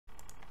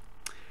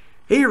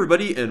Hey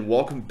everybody, and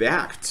welcome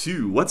back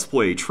to Let's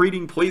Play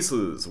Trading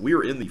Places. We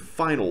are in the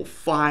final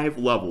 5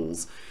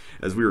 levels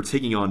as we are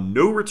taking on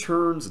no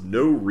returns,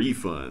 no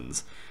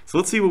refunds. So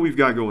let's see what we've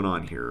got going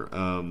on here.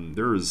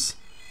 There's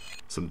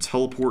some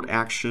teleport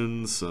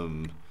action,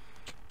 some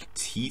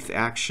teeth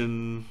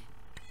action.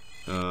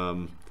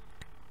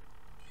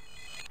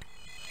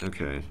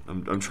 Okay,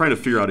 I'm trying to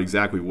figure out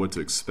exactly what to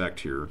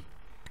expect here.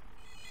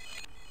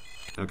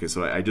 Okay,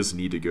 so I just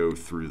need to go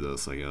through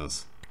this, I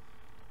guess.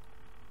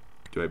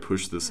 Do I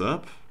push this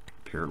up?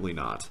 Apparently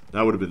not.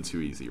 That would have been too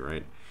easy,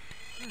 right?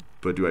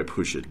 But do I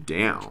push it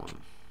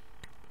down?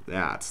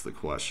 That's the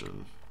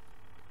question.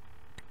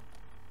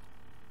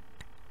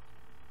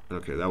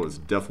 Okay, that was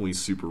definitely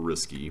super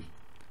risky.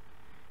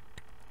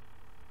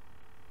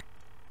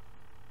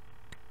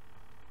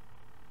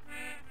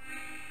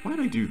 Why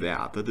did I do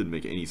that? That didn't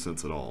make any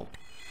sense at all.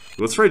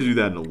 Let's try to do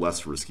that in a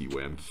less risky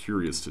way. I'm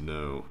curious to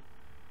know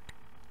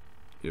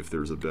if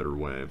there's a better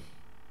way.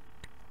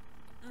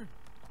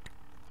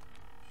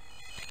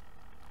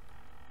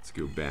 Let's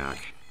go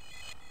back.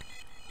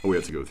 Oh, we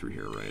have to go through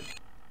here, right?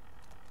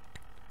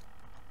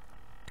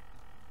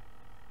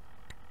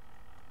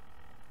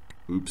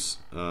 Oops.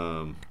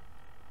 Oh,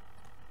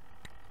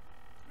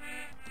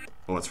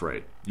 that's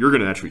right. You're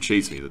gonna actually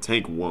chase me. The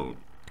tank won't.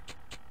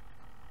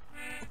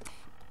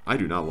 I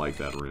do not like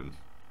that room.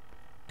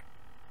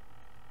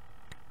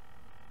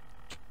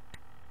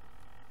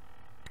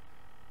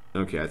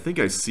 Okay, I think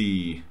I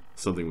see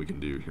something we can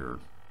do here.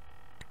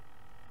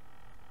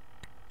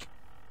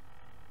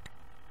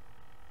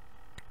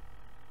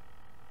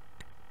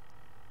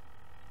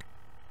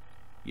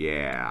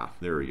 Yeah,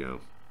 there we go.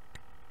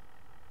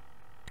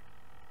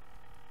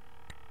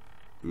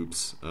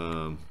 Oops.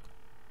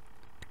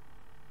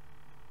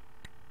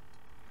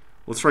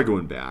 Let's try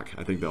going back.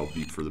 I think that'll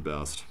be for the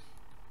best.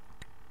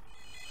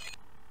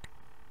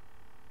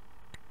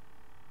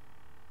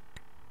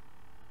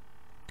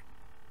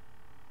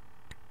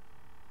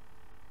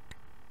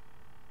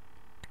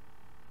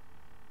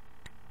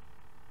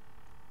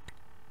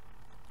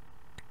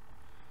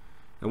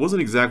 That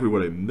wasn't exactly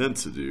what I meant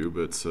to do,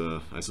 but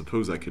I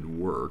suppose that could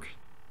work.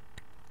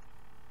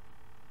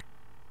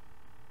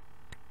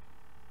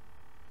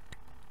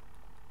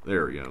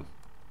 There we go.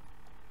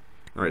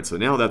 Alright, so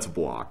now that's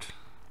blocked.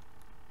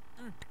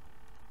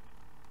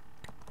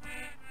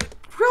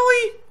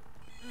 Really?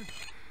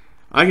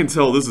 I can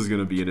tell this is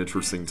going to be an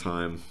interesting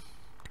time.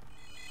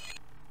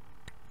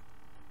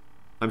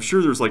 I'm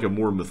sure there's like a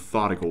more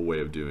methodical way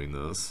of doing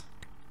this.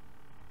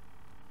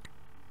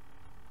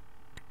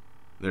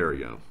 There we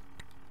go.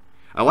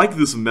 I like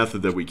this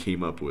method that we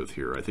came up with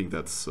here. I think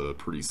that's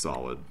pretty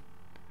solid.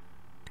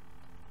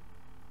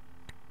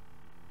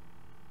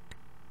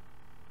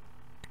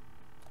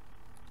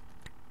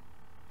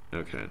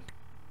 Okay.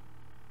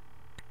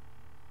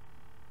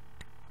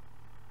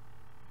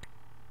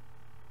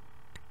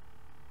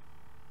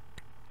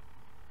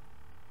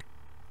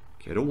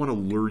 Okay, I don't want to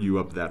lure you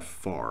up that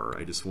far.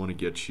 I just want to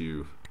get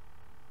you...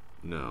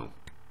 No.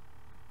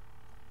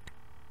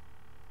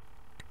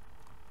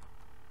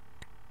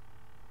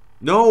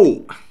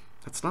 No!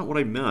 That's not what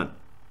I meant.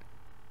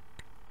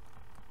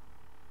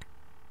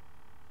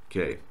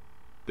 Okay.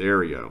 There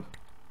we go.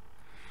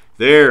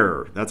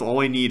 There! That's all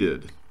I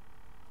needed.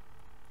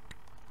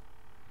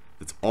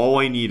 That's all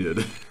I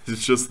needed.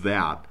 It's just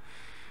that.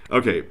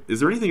 Okay,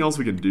 is there anything else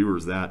we can do, or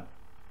is that...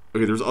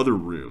 Okay, there's other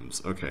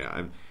rooms. Okay,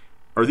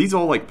 Are these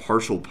all, like,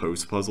 partial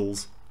post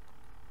puzzles?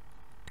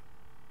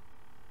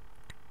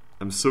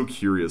 I'm so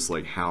curious,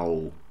 like,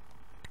 how...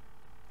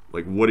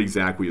 Like, what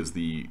exactly is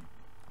the...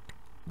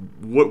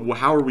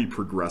 How are we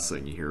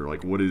progressing here?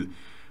 Like, what is...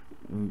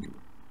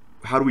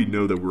 How do we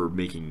know that we're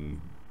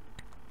making...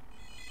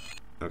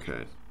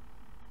 Okay.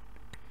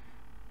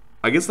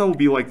 I guess that will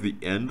be like the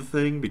end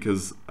thing,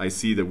 because I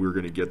see that we're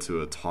going to get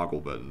to a toggle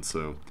button,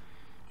 so...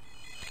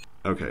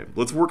 Okay,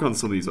 let's work on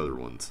some of these other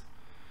ones.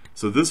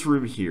 So this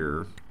room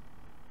here...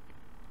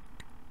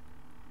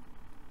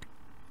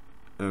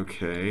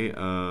 Okay,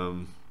 are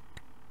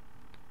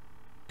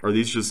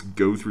these just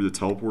go through the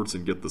teleports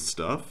and get the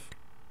stuff?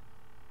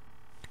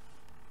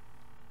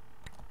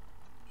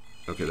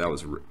 Okay, that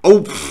was...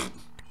 Oh! Pfft.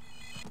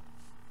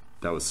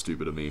 That was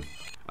stupid of me.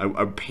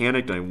 I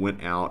panicked, I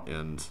went out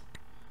and...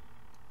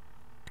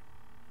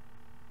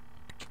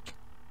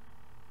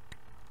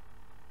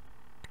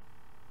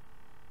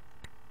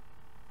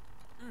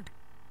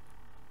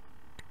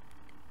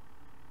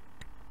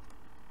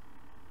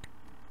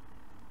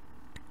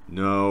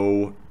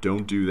 No,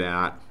 don't do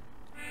that.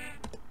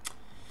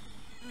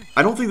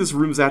 I don't think this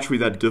room's actually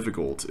that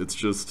difficult. It's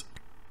just...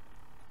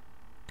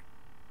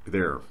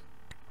 There.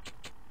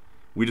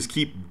 We just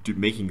keep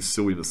making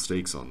silly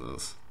mistakes on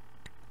this.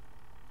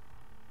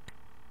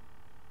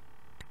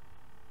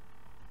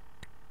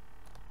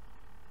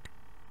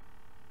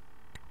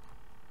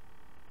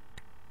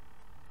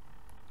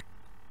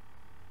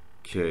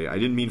 Okay, I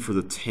didn't mean for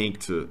the tank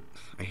to...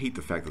 I hate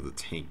the fact that the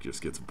tank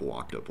just gets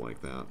blocked up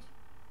like that.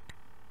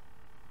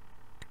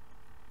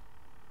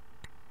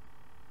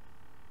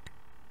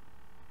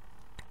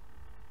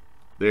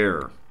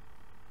 There.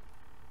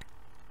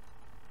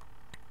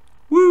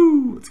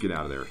 get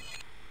out of there.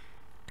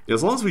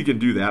 As long as we can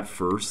do that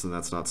first, then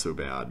that's not so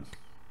bad.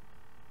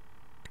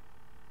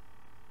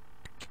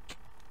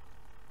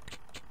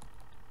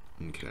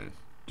 Okay,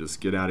 just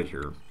get out of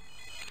here.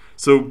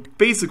 So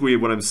basically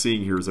what I'm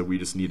seeing here is that we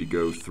just need to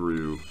go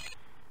through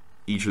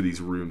each of these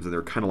rooms, and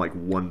they're kind of like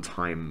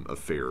one-time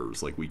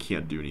affairs. Like, we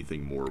can't do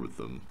anything more with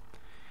them.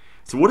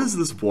 So what is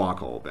this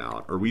block all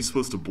about? Are we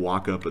supposed to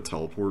block up a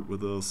teleport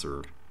with this,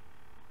 or...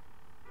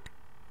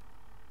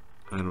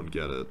 I don't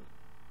get it.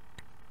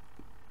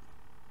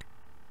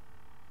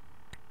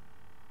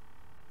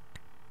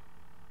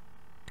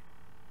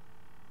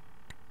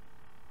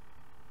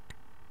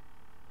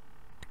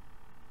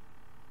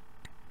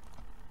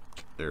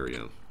 There we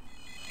go.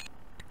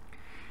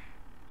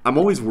 I'm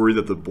always worried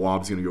that the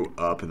blob's going to go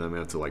up and then I'm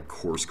going to have to like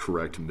course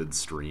correct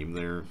midstream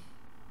there.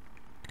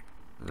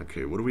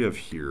 Okay, what do we have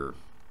here?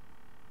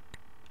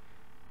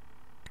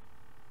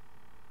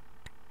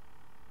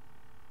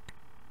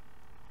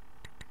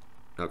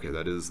 Okay,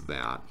 that is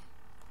that.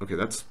 Okay,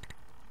 that's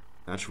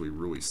actually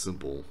really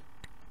simple.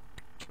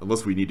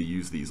 Unless we need to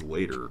use these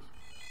later.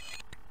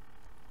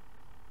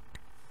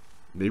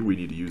 Maybe we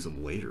need to use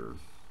them later.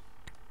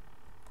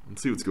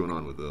 Let's see what's going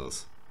on with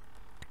this.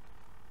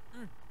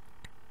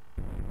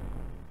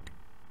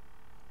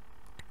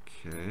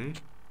 Okay.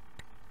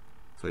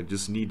 So I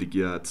just need to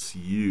get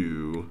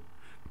you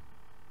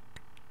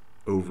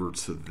over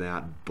to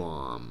that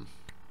bomb.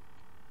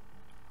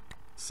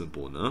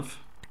 Simple enough.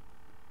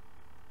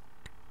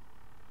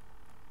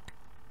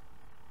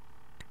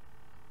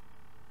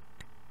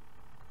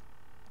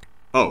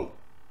 Oh.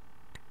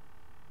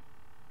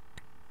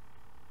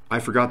 I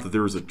forgot that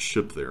there was a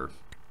chip there.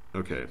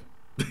 Okay.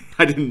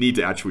 I didn't need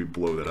to actually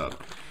blow that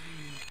up.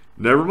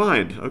 Never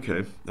mind.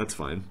 Okay, that's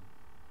fine.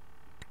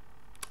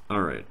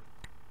 Alright.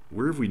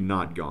 Where have we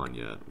not gone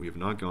yet? We have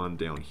not gone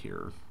down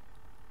here.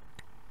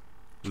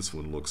 This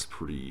one looks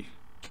pretty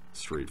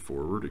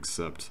straightforward,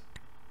 except...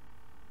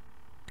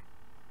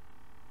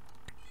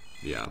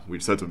 yeah, we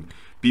just have to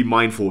be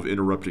mindful of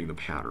interrupting the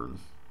pattern.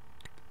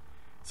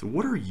 So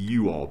what are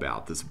you all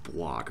about, this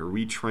block? Are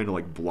we trying to,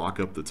 like, block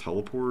up the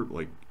teleport?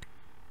 Like,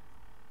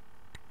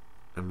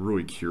 I'm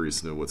really curious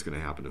to know what's going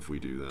to happen if we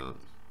do that.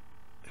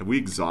 Have we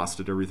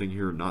exhausted everything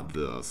here? Not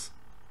this.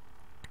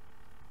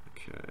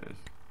 Okay.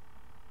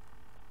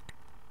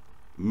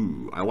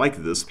 Ooh, I like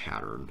this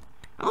pattern.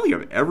 I don't think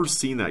I've ever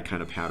seen that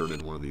kind of pattern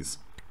in one of these,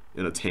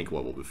 in a tank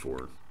level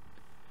before.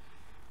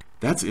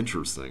 That's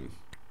interesting.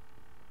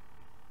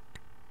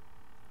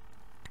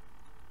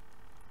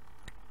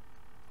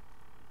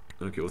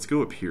 Okay, let's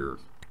go up here.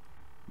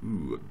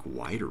 Ooh, a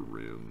glider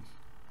room.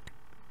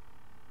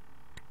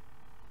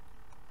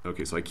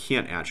 Okay, so I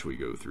can't actually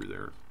go through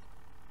there.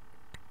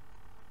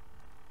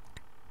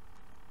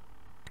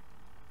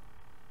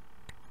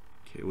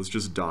 Okay, let's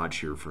just dodge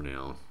here for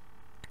now.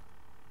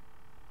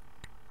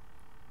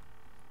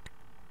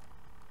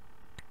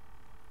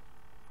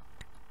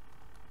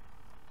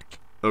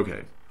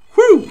 Okay.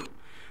 Whew!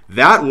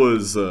 That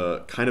was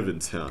kind of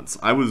intense.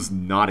 I was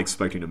not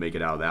expecting to make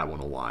it out of that one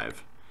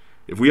alive.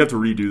 If we have to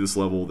redo this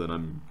level, then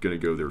I'm going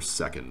to go there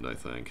second, I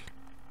think.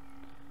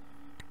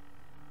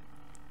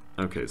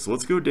 Okay, so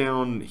let's go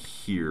down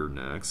here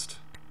next.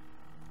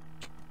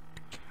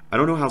 I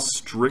don't know how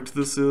strict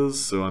this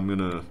is, so I'm going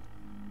to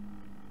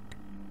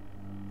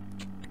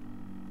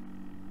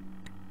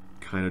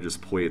kind of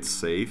just play it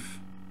safe.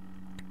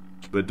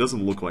 But it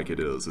doesn't look like it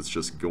is. It's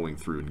just going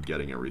through and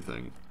getting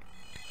everything.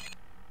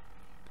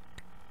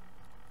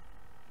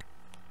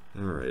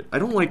 Alright, I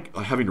don't like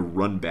having to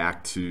run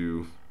back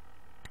to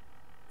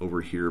over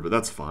here, but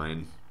that's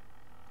fine.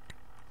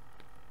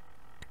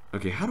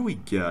 Okay, how do we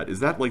get...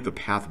 is that like the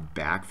path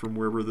back from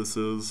wherever this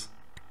is?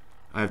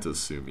 I have to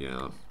assume,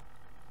 yeah.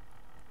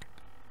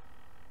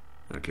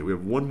 Okay, we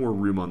have one more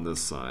room on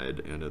this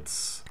side, and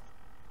it's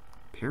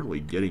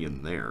apparently getting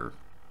in there.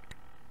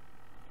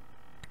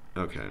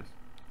 Okay.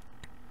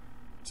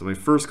 So my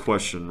first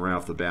question right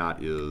off the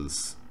bat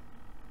is,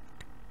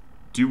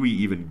 do we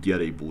even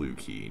get a blue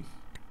key?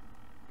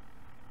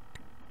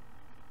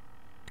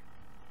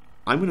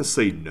 I'm going to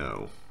say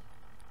no.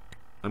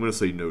 I'm going to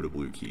say no to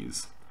blue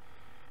keys.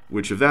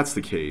 Which, if that's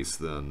the case,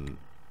 then...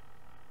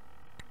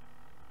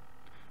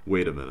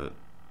 wait a minute.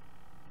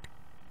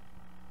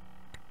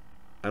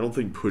 I don't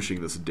think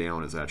pushing this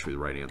down is actually the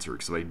right answer,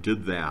 because if I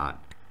did that,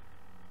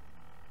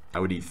 I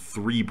would need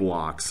 3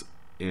 blocks,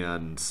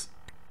 and...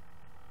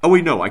 oh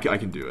wait, no, I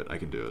can do it. I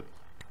can do it.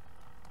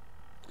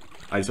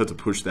 I just have to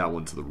push that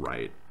one to the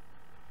right.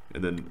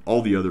 And then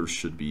all the others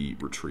should be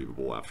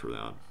retrievable after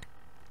that.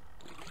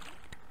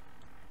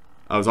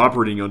 I was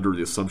operating under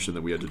the assumption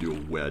that we had to do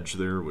a wedge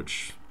there,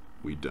 which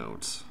we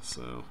don't.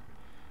 So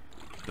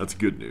that's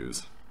good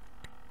news.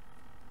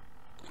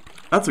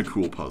 That's a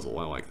cool puzzle.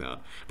 I like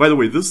that. By the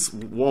way, this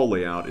wall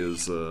layout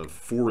is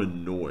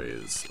Foreign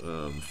Noise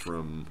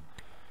from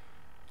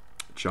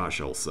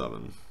Josh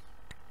L7.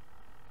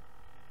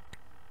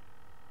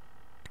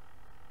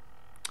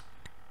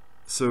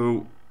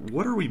 So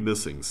what are we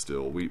missing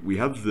still? We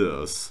have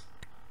this.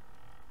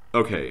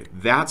 Okay,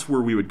 that's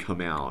where we would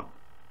come out.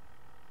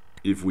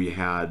 if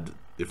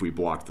we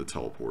blocked the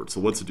teleport. So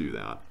let's do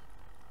that.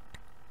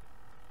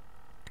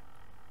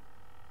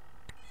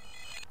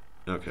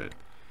 Okay.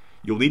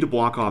 You'll need to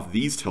block off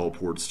these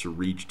teleports to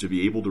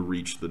be able to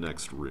reach the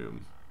next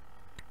room.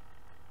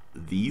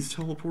 These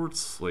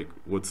teleports? Like,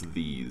 what's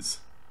these?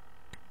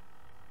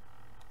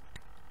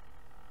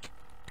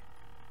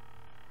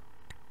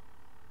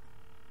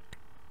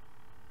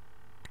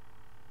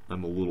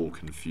 I'm a little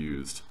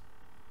confused.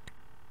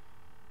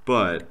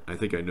 But I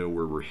think I know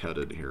where we're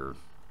headed here.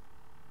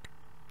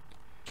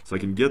 So I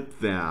can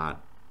get that.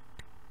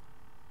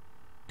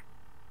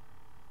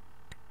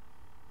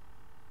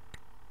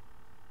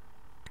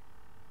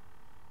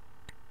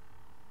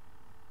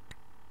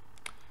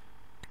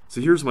 So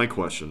here's my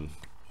question.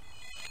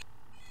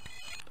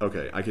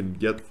 Okay, I can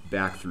get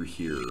back through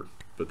here,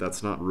 but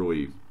that's not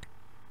really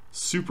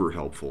super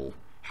helpful.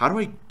 How do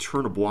I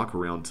turn a block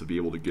around to be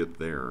able to get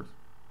there?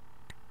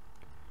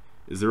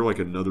 Is there like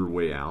another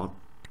way out?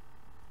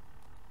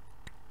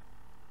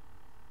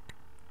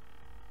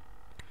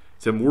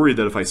 So I'm worried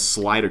that if I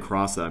slide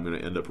across that, I'm going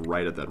to end up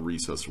right at that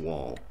recessed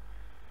wall.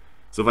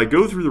 So if I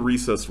go through the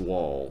recessed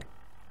wall,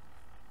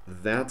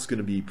 that's going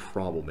to be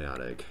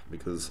problematic,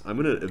 because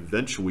I'm going to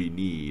eventually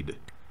need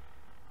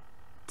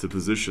to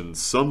position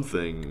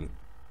something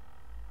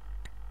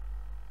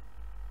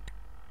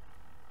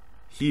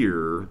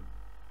here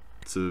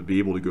to be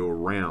able to go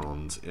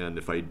around. And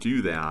if I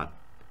do that,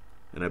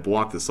 and I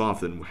block this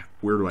off, then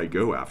where do I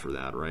go after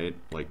that, right?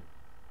 Like,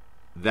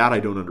 that I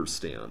don't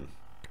understand.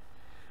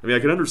 I mean, I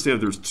can understand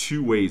if there's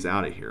two ways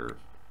out of here.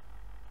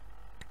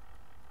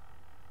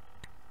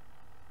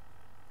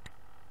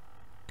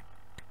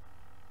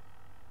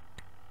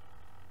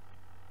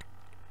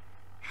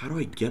 How do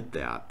I get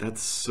that?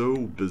 That's so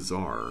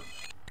bizarre.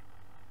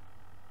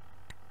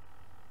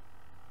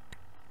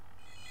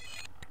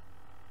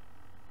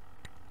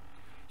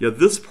 Yeah,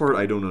 this part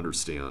I don't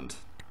understand.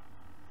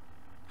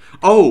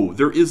 Oh,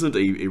 there isn't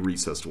a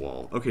recessed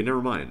wall. Okay,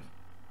 never mind.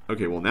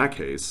 Okay, well in that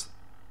case,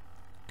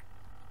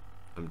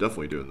 I'm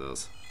definitely doing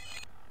this.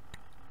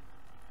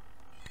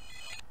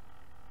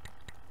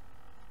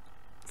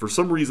 For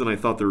some reason I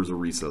thought there was a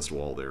recessed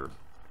wall there.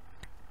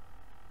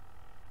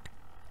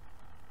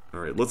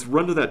 Alright, let's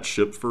run to that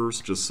chip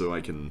first, just so I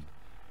can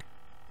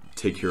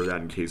take care of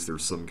that in case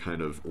there's some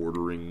kind of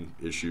ordering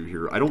issue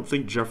here. I don't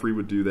think Jeffrey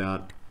would do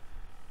that,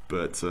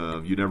 but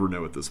you never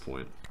know at this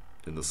point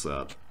in the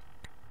set.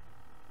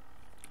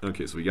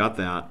 Okay, so we got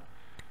that.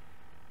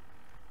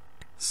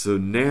 So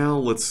now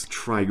let's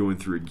try going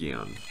through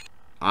again.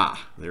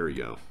 Ah, there we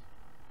go.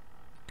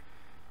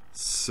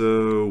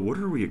 So what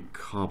are we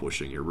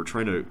accomplishing here? We're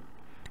trying to,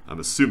 I'm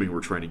assuming we're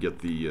trying to get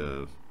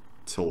the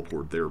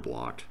teleport there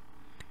blocked.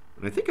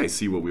 And I think I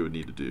see what we would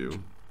need to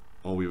do.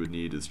 All we would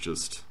need is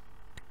just...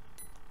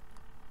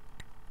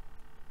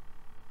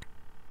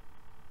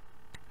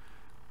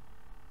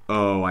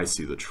 Oh, I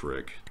see the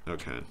trick.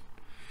 Okay.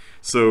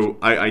 So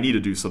I need to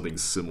do something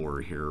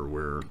similar here,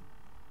 where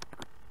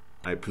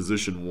I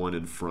position one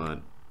in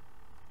front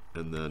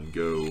and then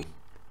go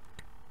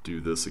do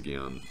this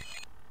again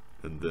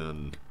and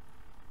then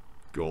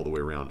go all the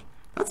way around.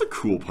 That's a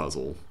cool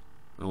puzzle.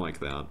 I like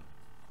that.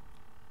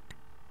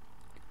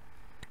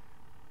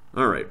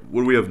 Alright,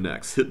 what do we have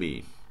next? Hit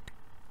me.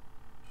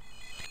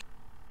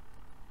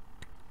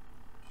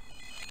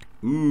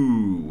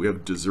 Ooh, we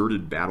have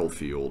deserted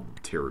battlefield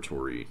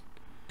territory.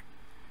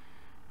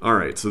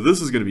 Alright, so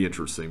this is going to be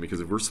interesting, because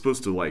if we're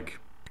supposed to, like,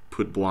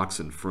 put blocks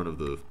in front of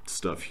the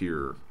stuff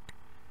here...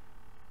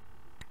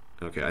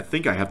 Okay, I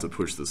think I have to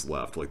push this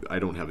left. Like, I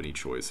don't have any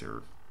choice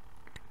here.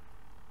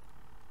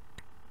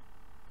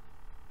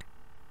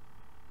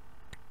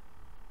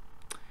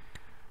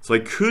 So I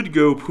could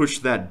go push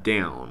that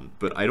down,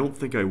 but I don't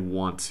think I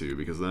want to,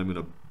 because then I'm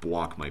going to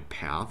block my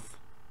path.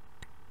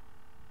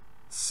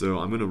 So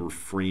I'm going to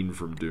refrain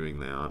from doing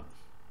that.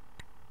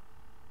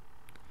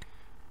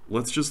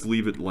 Let's just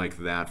leave it like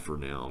that for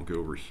now. Go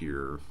over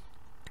here.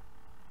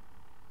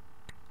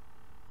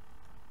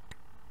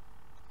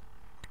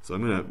 So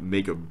I'm going to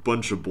make a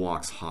bunch of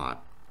blocks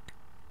hot.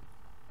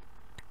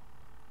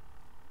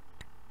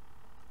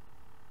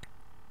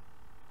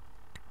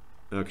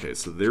 Okay,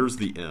 so there's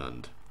the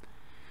end.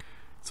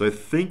 So I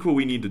think what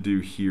we need to do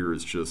here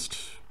is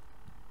just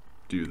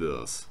do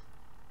this.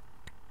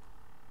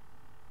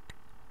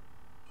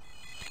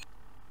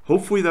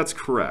 Hopefully that's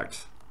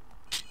correct.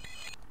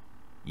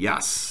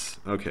 Yes.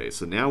 Okay,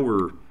 so now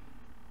we're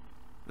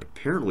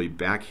apparently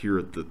back here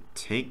at the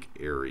tank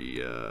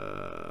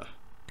area,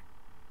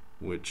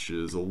 which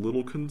is a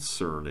little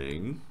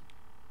concerning.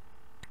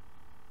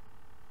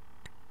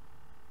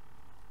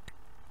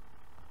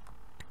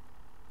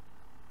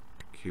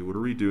 Okay, what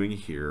are we doing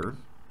here?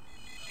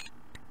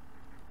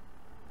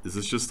 Is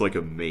this just like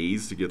a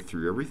maze to get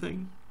through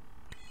everything?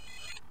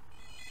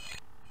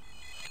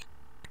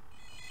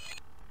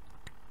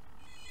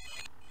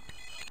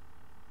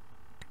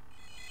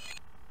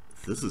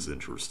 This is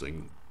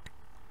interesting.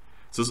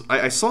 So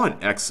I saw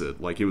an exit,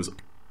 like it was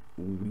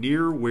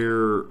near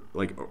where,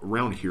 like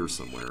around here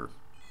somewhere.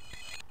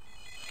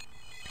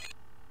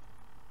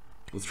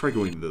 Let's try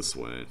going this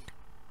way.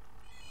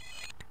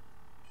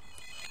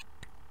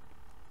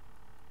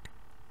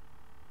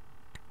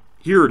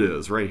 Here it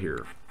is, right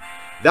here.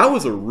 That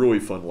was a really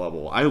fun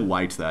level. I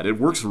liked that. It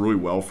works really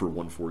well for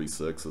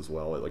 146 as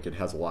well. Like, it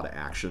has a lot of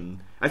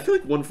action. I feel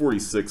like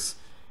 146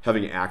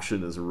 having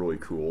action is really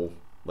cool.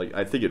 Like,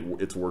 I think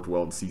it's worked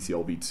well in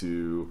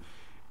CCLV2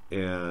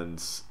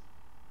 and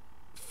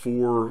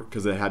 4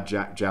 because it had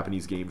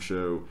Japanese game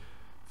show.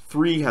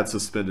 3 had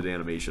suspended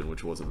animation,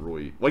 which wasn't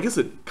really... Well, I guess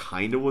it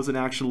kind of was an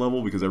action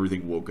level because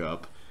everything woke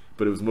up,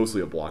 but it was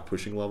mostly a block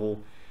pushing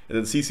level. And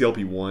then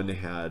CCLP1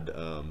 had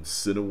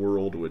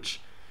Cineworld,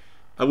 which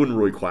I wouldn't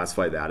really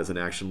classify that as an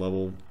action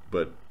level,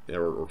 but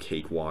or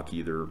Cakewalk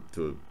either,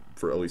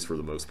 for at least for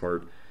the most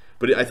part.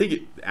 But I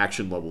think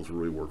action levels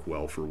really work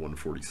well for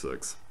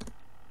 146.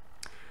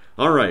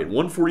 All right,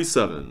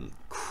 147,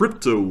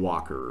 Crypto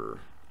Walker.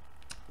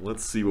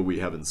 Let's see what we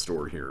have in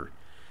store here.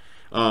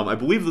 I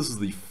believe this is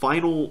the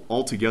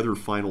altogether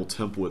final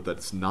template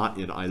that's not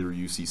in either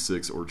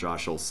UC6 or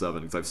Josh L7,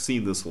 because I've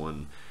seen this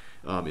one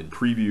in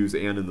previews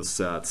and in the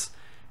sets.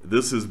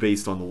 This is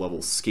based on the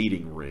level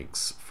Skating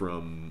Rinks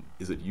from,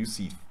 is it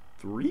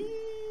UC3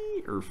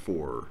 or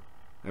 4?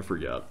 I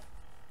forget.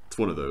 It's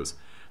one of those.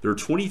 There are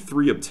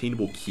 23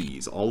 obtainable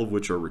keys, all of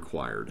which are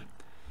required.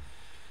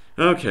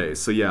 Okay,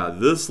 so yeah,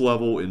 this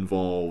level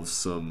involves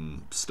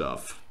some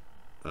stuff.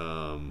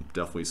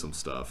 Definitely some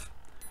stuff.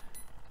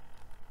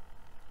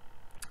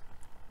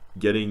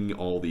 Getting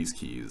all these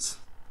keys.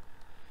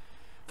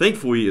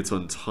 Thankfully, it's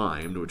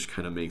untimed, which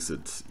kind of makes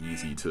it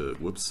easy to...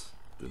 Whoops,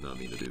 did not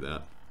mean to do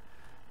that.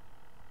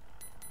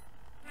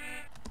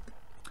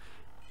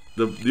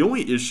 The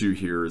only issue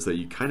here is that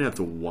you kind of have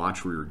to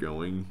watch where you're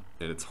going,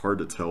 and it's hard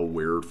to tell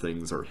where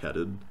things are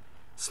headed,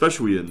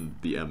 especially in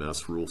the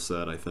MS rule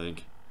set, I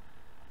think.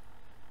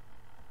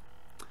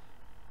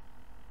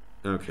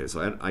 Okay,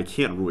 so I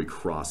can't really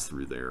cross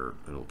through there,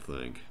 I don't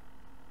think.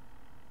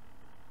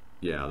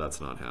 Yeah,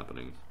 that's not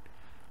happening.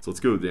 So let's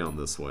go down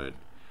this way.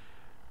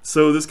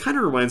 So this kind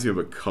of reminds me of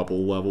a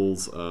couple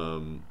levels.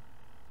 One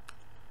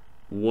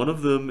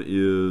of them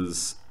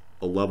is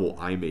a level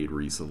I made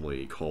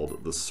recently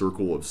called The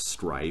Circle of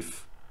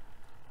Strife,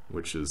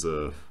 which is,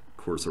 of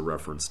course, a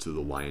reference to the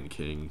Lion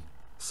King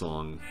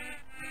song.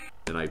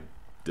 And I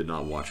did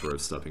not watch where I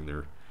was stepping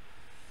there.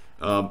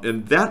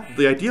 And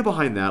the idea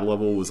behind that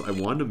level was I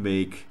wanted to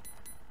make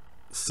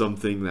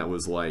something that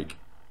was like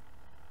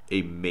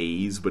a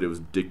maze, but it was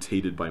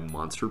dictated by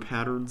monster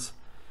patterns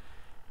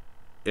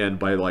and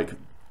by like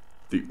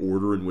the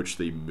order in which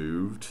they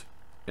moved.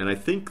 And I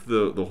think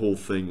the whole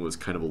thing was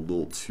kind of a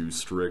little too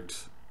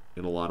strict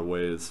in a lot of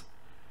ways.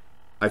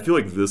 I feel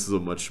like this is a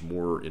much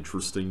more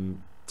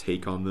interesting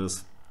take on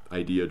this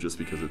idea just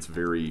because it's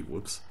very,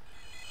 whoops,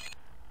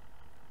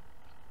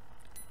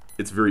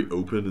 it's very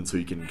open, and so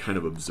you can kind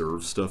of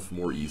observe stuff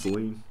more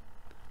easily.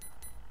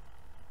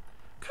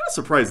 Kind of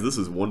surprised this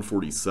is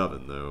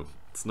 147 though.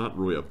 It's not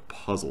really a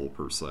puzzle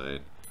per se,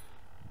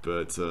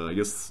 but I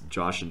guess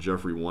Josh and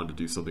Jeffrey wanted to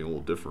do something a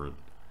little different.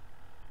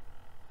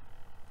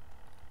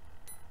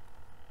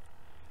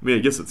 I mean,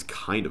 I guess it's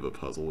kind of a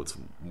puzzle. It's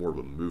more of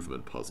a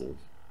movement puzzle.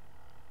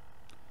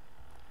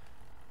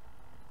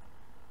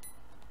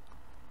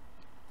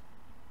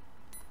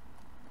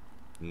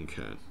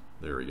 Okay,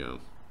 there we go.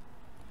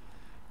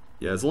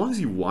 Yeah, as long as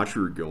you watch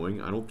where you're going,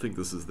 I don't think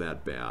this is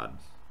that bad.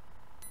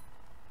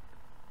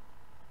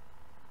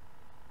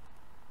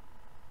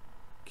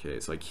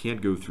 Okay, so I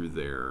can't go through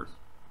there.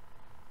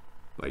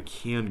 But I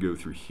can go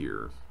through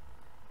here.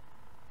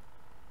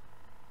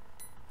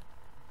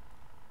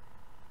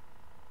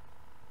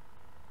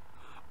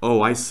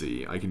 Oh, I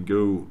see. I can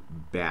go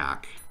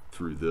back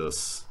through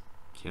this.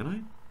 Can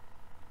I?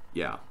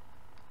 Yeah.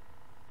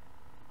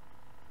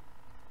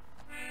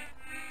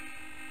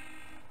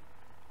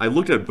 I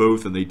looked at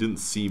both and they didn't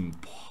seem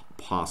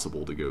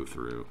possible to go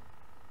through.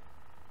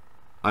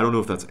 I don't know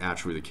if that's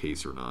actually the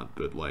case or not,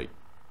 but like...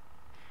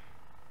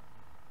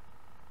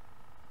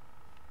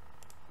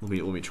 Let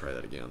me try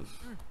that again.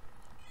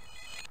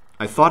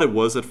 I thought it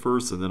was at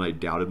first, and then I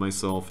doubted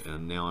myself,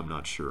 and now I'm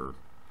not sure.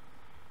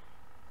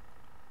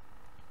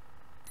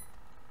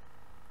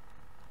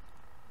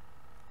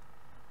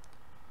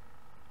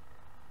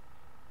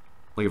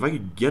 Like, if I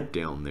could get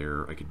down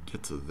there, I could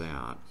get to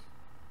that.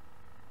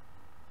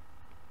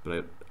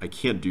 But I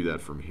can't do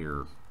that from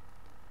here.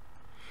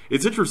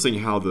 It's interesting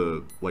how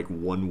the, like,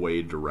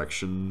 one-way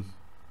direction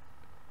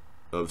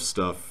of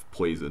stuff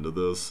plays into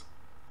this.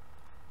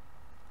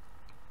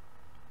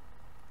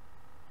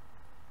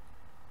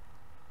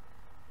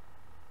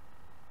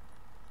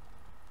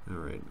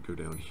 Alright, go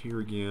down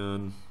here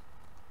again.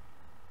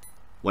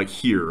 Like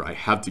here, I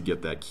have to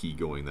get that key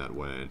going that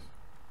way.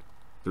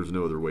 There's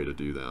no other way to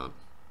do that.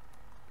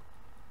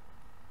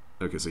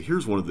 Okay, so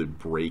here's one of the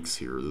breaks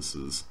here. This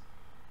is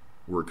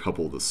where a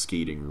couple of the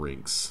skating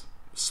rinks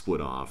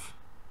split off,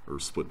 or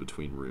split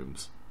between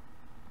rooms.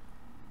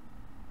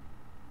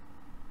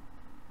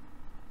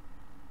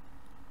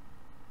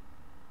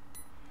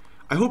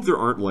 I hope there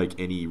aren't like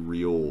any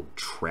real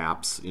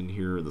traps in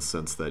here in the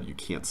sense that you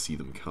can't see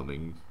them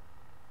coming.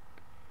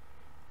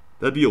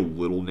 That'd be a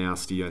little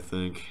nasty, I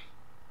think.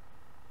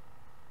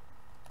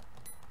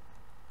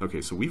 Okay,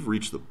 so we've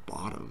reached the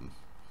bottom.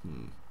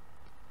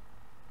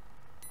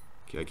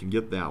 Okay, I can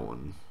get that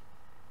one.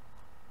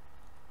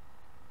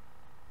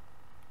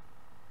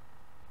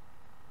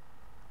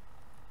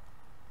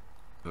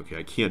 Okay,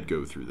 I can't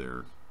go through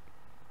there.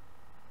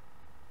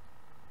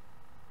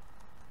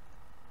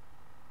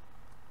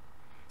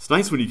 It's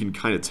nice when you can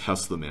kind of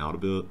test them out a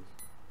bit.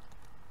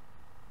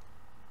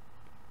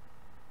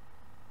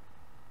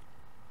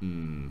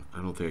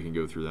 I don't think I can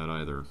go through that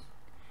either.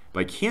 But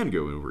I can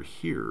go over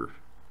here.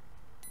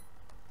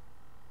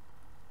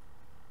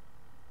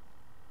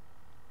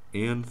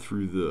 And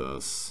through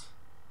this.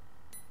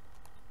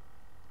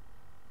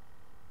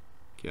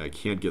 Okay, I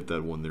can't get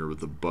that one there with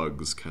the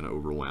bugs kind of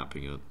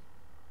overlapping it.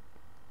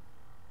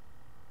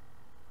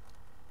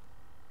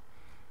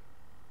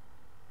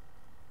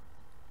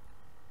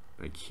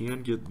 I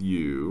can get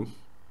you.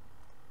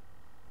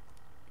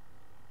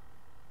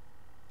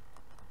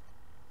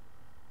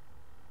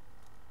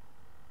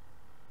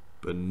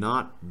 But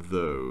not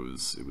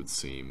those, it would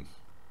seem.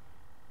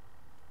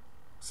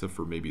 Except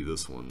for maybe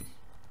this one.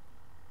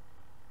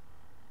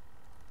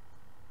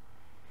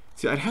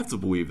 See, I'd have to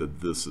believe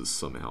that this is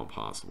somehow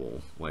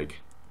possible. Like,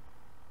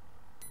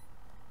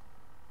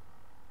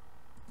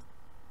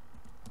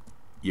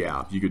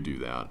 yeah, you could do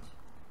that.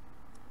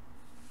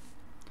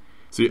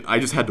 See, I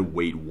just had to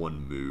wait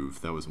one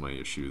move. That was my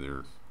issue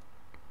there.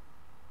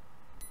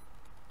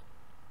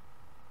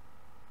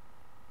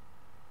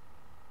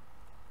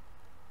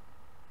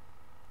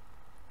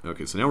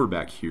 Okay, so now we're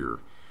back here.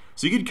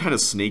 So you can kind of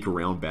snake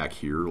around back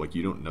here. Like,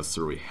 you don't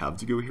necessarily have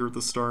to go here at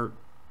the start.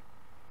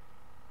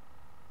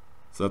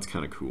 So that's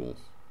kind of cool.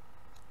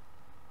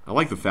 I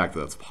like the fact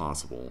that that's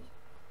possible.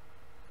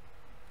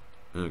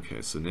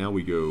 Okay, so now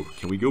we go...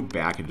 Can we go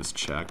back and just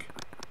check?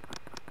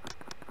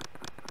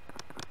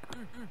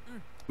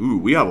 Ooh,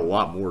 we have a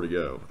lot more to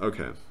go.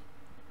 Okay.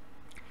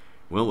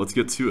 Well, let's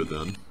get to it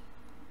then.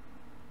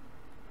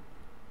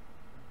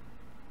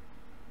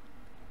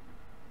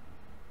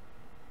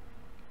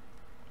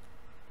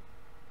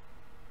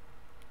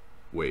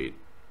 Wait.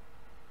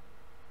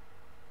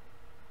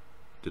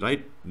 Did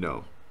I?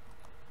 No.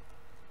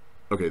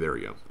 Okay, there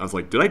we go. I was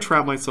like, did I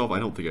trap myself? I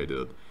don't think I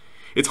did.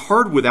 It's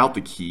hard without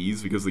the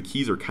keys, because the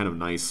keys are kind of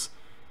nice,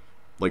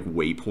 like,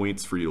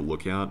 waypoints for you to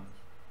look at.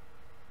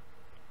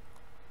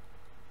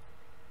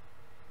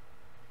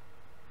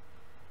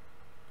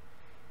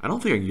 I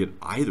don't think I can get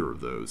either of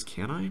those,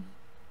 can I?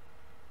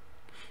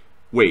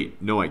 Wait,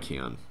 no I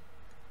can.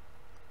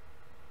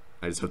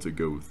 I just have to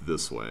go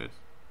this way.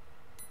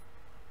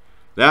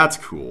 That's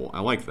cool. I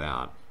like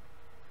that.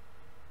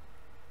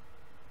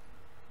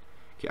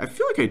 Okay, I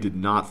feel like I did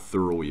not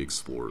thoroughly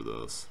explore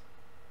this.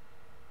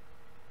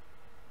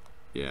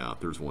 Yeah,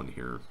 there's one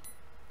here.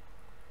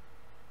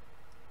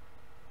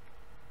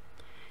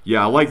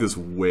 Yeah, I like this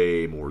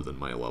way more than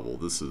my level.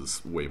 This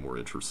is way more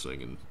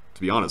interesting and,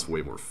 to be honest,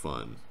 way more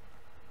fun.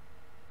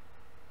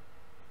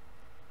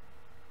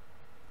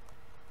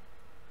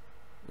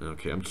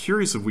 Okay, I'm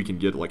curious if we can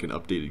get like an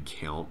updated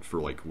count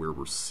for like where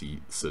we're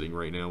sitting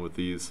right now with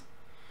these.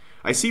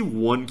 I see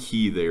one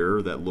key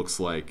there that looks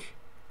like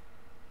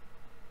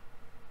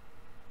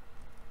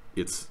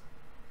it's...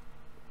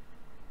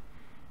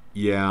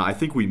 Yeah, I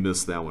think we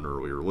missed that one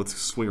earlier. Let's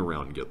swing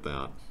around and get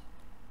that.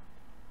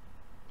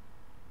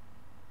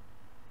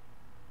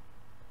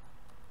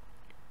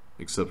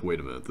 Except, wait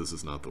a minute, this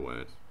is not the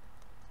way.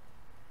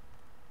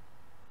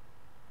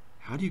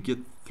 How do you get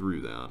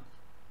through that?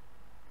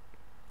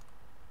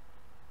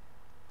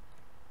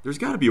 There's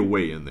got to be a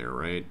way in there,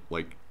 right?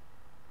 Like,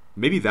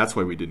 maybe that's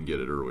why we didn't get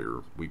it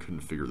earlier. We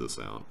couldn't figure this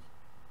out.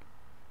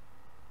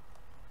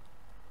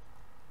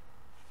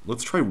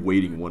 Let's try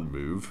waiting one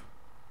move.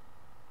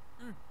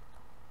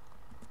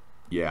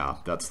 Yeah,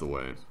 that's the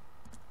way.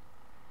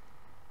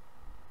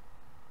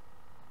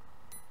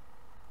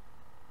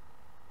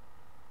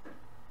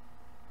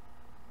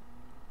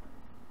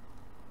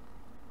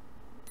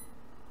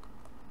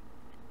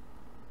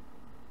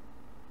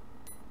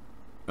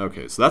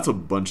 Okay, so that's a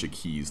bunch of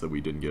keys that we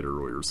didn't get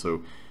earlier,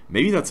 so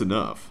maybe that's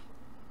enough.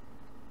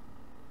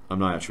 I'm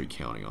not actually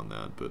counting on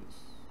that, but...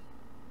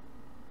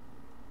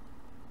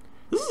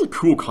 This is a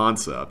cool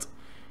concept.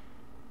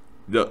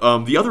 The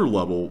other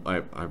level,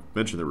 I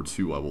mentioned there were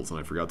 2 levels, and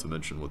I forgot to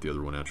mention what the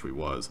other one actually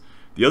was.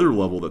 The other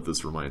level that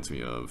this reminds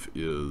me of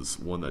is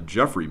one that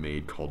Jeffrey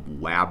made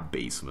called Lab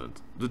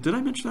Basement. Did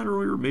I mention that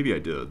earlier? Maybe I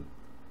did.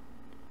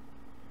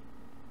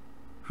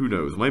 Who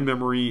knows? My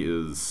memory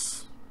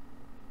is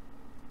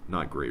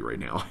not great right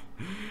now.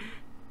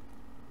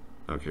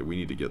 Okay, we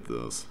need to get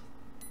this.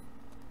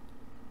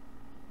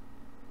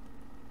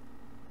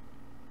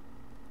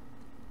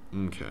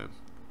 Okay.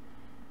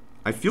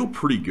 I feel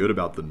pretty good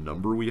about the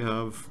number we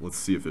have. Let's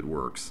see if it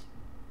works.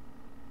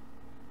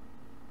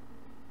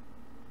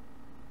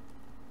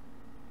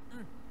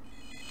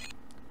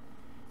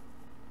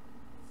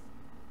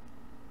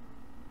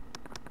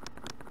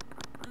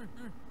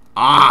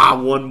 Ah,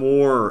 one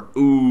more.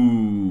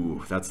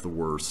 Ooh, that's the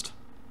worst.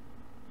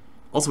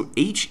 Also,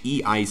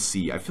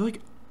 HEIC. I feel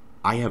like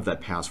I have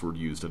that password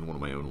used in one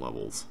of my own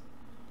levels.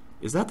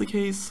 Is that the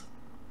case?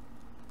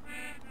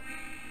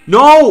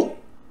 No!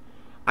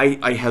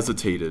 I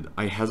hesitated.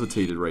 I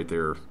hesitated right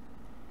there.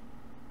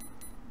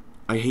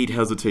 I hate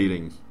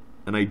hesitating.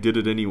 And I did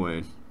it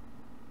anyway.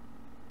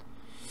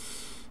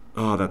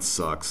 Oh, that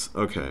sucks.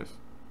 Okay.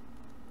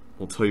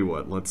 I'll tell you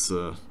what. Let's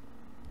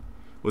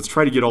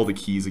try to get all the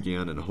keys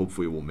again, and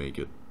hopefully we'll make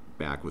it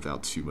back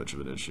without too much of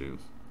an issue.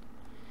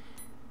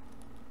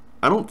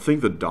 I don't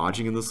think the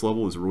dodging in this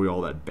level is really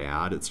all that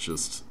bad. It's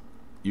just,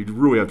 you'd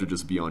really have to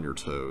just be on your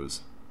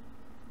toes.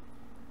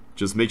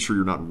 Just make sure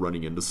you're not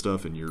running into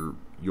stuff, and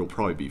you'll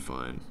probably be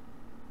fine.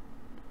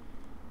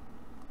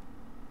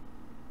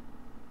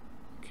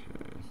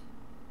 Okay.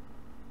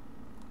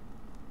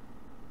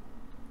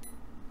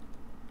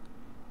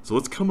 So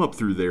let's come up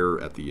through there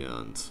at the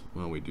end.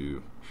 Well, we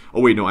do.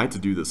 Oh wait, no, I have to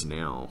do this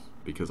now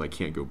because I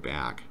can't go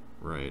back,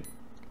 right?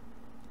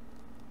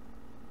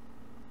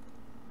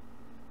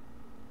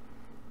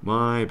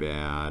 My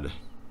bad.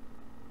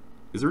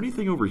 Is there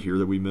anything over here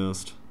that we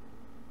missed?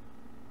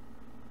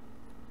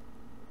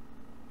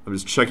 I'm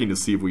just checking to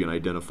see if we can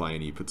identify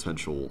any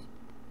potential...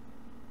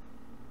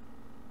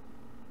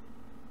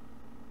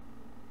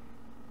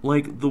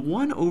 Like, the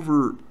one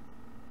over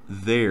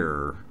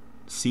there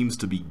seems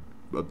to be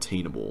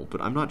obtainable,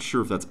 but I'm not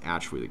sure if that's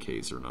actually the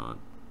case or not.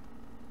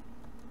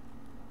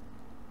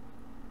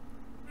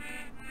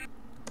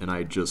 And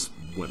I just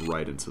went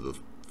right into the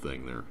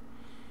thing there.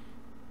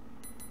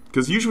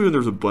 Because usually when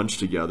there's a bunch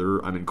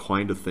together, I'm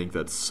inclined to think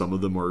that some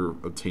of them are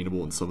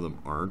obtainable and some of them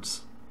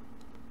aren't.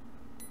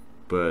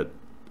 But,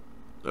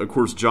 of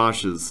course,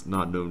 Josh is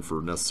not known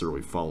for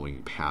necessarily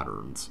following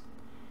patterns.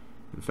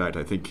 In fact,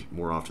 I think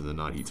more often than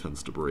not he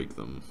tends to break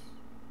them.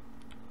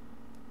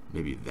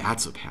 Maybe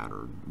that's a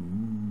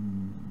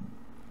pattern.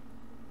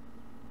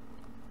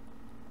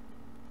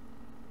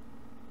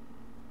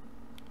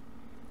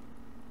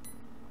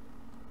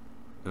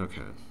 Ooh.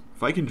 Okay.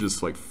 If I can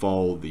just, like,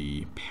 follow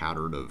the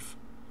pattern of,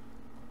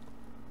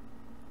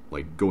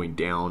 like, going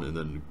down and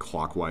then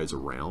clockwise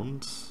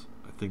around,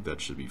 I think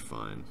that should be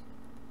fine.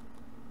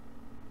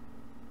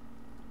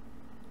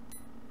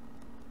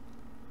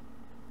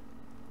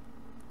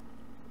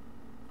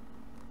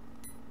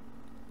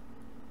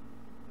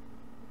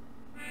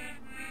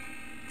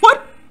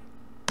 What?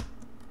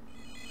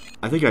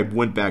 I think I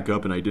went back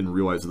up and I didn't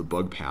realize the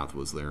bug path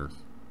was there.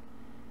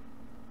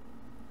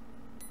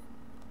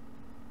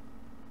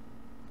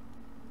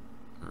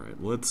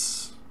 Alright,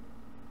 let's...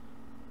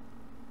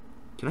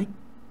 Can I...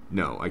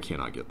 No, I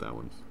cannot get that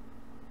one.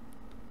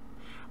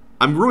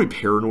 I'm really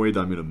paranoid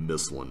that I'm going to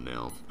miss one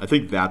now. I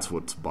think that's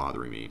what's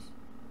bothering me.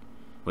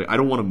 Like, I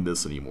don't want to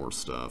miss any more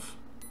stuff.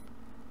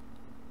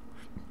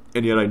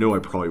 And yet I know I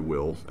probably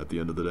will at the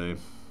end of the day.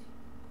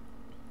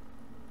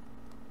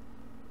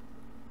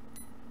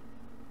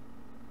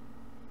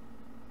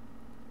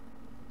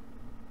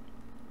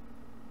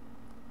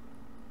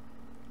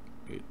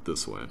 Okay,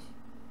 this way.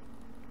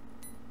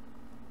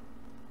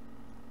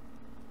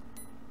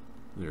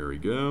 There we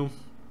go.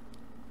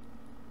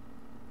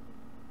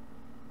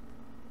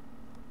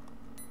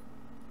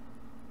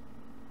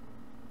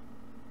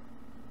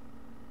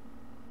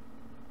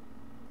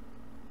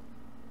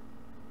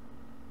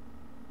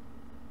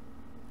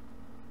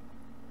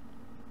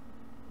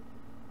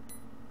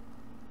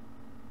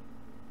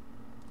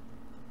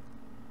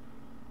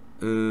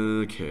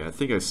 Okay, I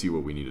think I see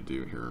what we need to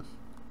do here.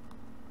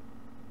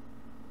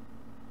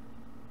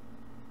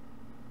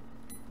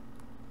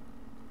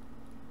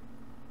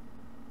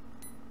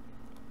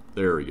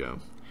 There we go.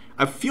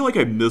 I feel like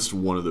I missed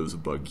one of those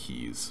bug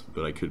keys,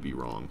 but I could be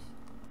wrong.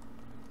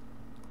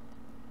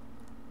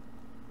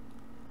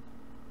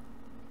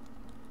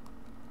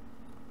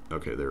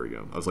 Okay, there we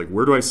go. I was like,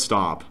 where do I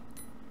stop?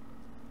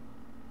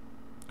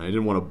 I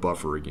didn't want to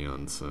buffer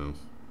again, so...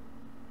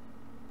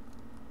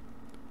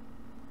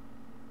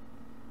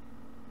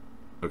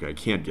 Okay, I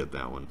can't get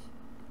that one.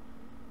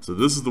 So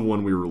this is the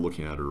one we were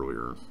looking at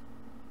earlier.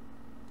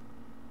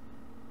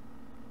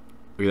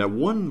 Okay, that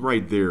one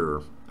right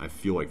there, I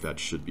feel like that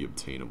should be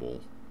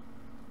obtainable.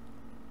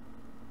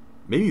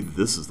 Maybe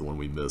this is the one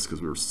we missed because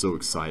we were so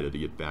excited to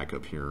get back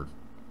up here.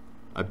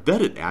 I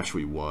bet it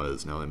actually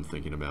was, now that I'm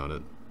thinking about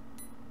it.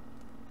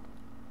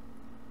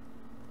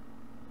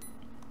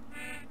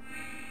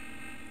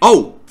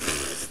 Oh!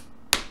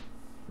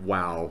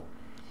 Wow.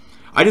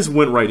 I just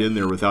went right in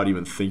there without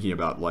even thinking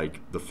about, like,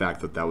 the fact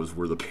that that was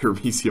where the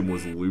paramecium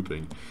was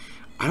looping.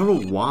 I don't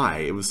know why.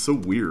 It was so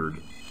weird.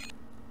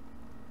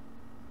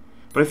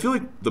 But I feel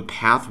like the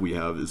path we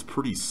have is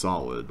pretty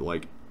solid.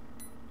 Like,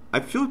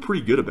 I feel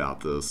pretty good about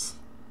this.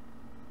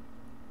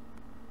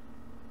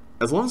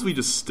 As long as we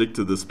just stick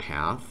to this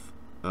path,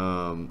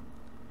 I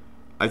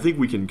think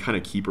we can kind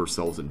of keep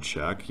ourselves in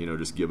check. You know,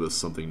 just give us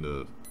something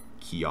to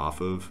key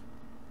off of.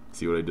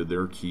 See what I did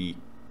there? Key.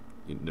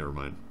 Never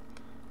mind.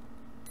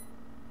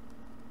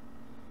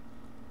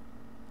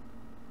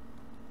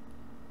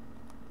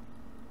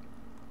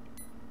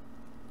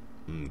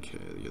 Okay,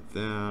 get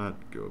that.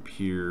 Go up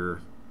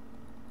here.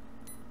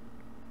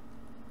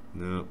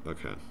 No,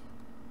 okay.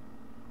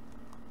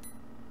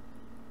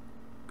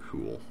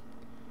 Cool.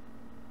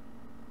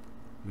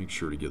 Make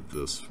sure to get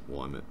this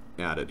while I'm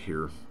at it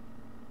here.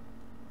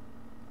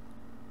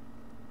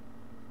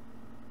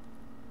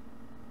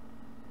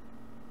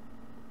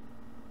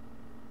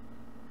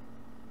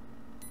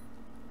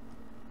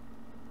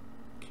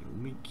 Okay,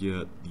 let me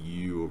get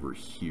you over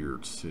here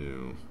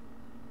too.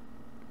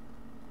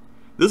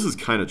 This is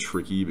kind of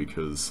tricky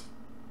because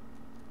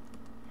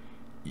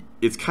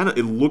it's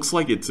it looks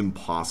like it's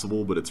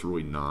impossible, but it's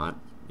really not,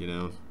 you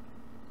know?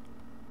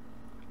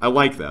 I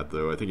like that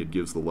though. I think it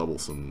gives the level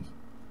some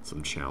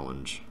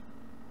challenge.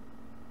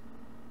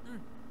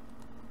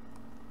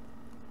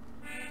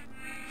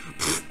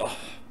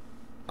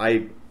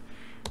 I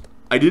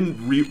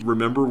didn't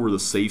remember where the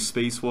safe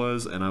space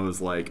was, and I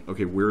was like,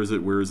 okay, where is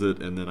it? Where is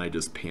it? And then I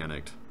just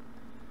panicked.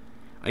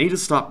 I need to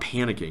stop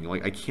panicking.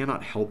 Like, I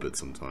cannot help it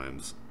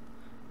sometimes.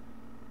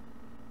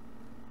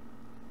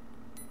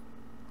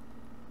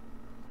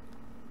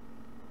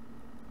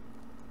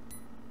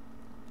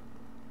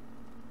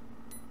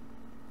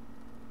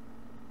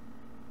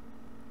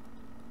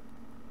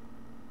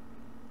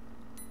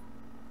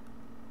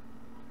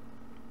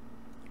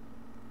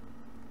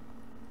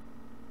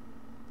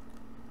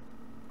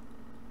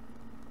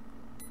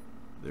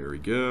 There we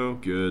go.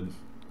 Good.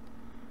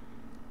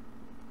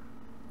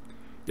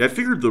 Yeah, I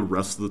figured the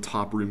rest of the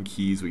top room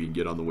keys we can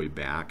get on the way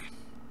back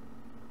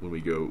when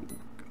we go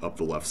up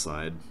the left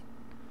side.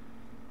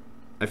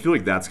 I feel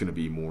like that's going to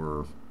be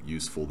more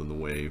useful than the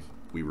way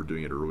we were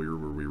doing it earlier,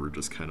 where we were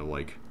just kind of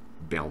like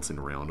bouncing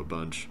around a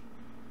bunch.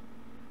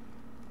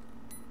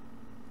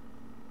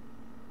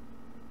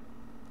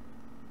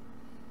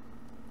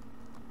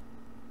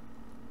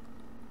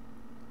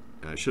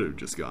 I should have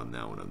just gotten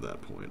that one at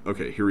that point.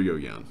 Okay, here we go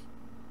again.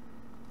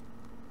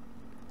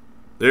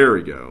 There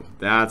we go.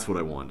 That's what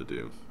I wanted to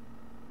do.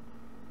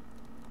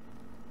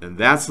 And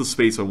that's the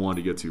space I wanted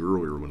to get to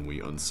earlier when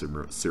we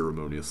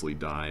unceremoniously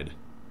died.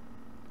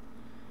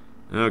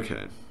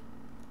 Okay.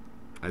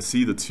 I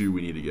see the two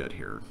we need to get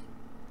here.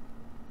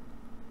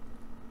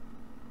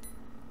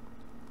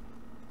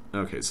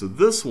 Okay, so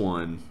this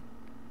one...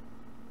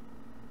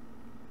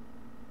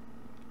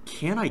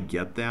 Can I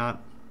get that?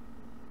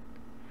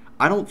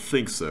 I don't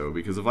think so,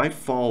 because if I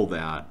fall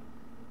that,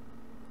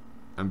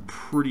 I'm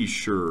pretty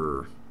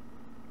sure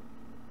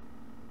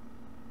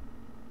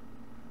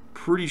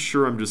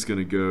I'm just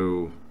gonna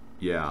go,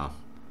 yeah.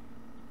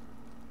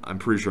 I'm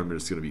pretty sure I'm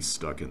just gonna be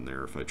stuck in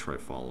there if I try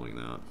following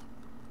that.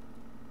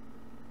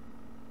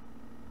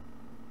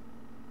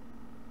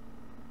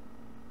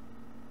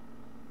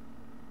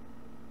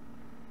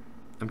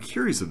 I'm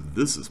curious if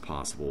this is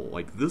possible.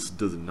 Like, this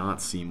does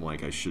not seem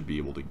like I should be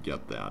able to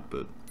get that,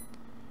 but...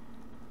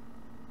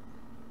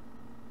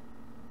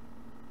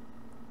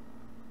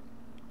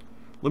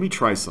 Let me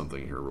try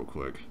something here real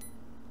quick.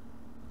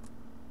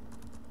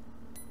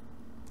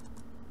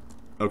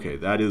 Okay,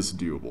 that is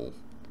doable.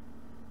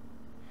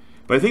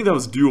 But I think that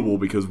was doable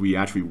because we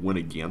actually went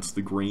against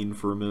the grain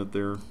for a minute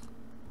there.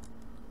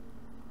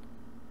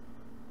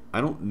 I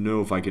don't know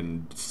if I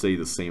can say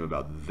the same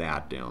about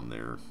that down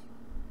there.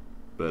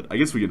 But I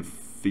guess we can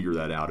figure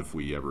that out if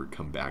we ever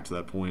come back to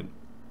that point.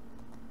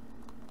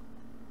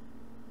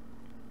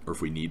 Or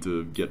if we need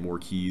to get more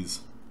keys.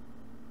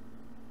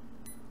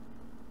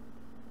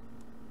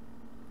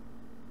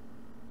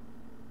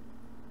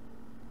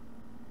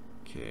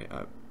 Okay,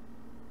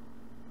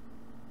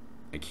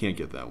 I can't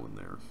get that one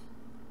there.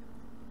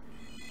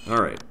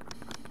 Alright,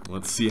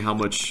 let's see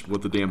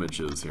what the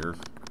damage is here.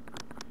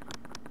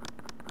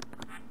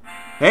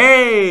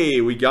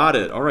 Hey, we got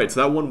it. Alright,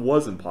 so that one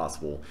was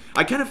impossible.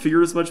 I kind of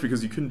figured as much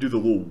because you couldn't do the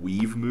little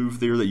weave move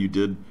there that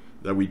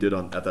we did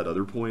at that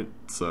other point.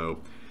 So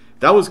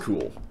that was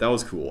cool. That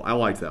was cool. I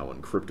liked that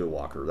one, Crypto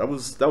Walker. That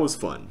was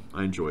fun.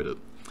 I enjoyed it.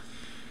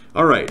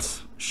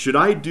 Alright, should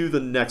I do the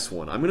next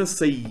one? I'm gonna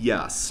say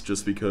yes,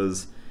 just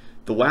because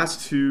the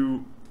last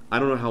two, I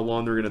don't know how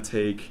long they're going to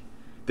take.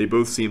 They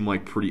both seem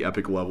like pretty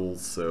epic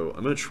levels, so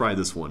I'm going to try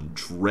this one,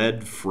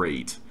 Dread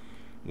Freight,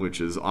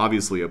 which is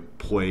obviously a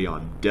play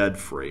on Dead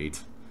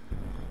Freight.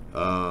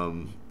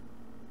 So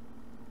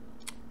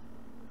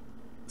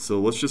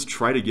let's just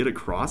try to get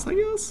across, I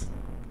guess?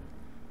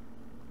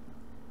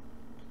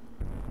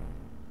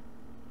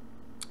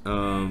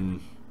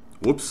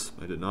 Whoops,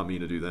 I did not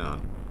mean to do that,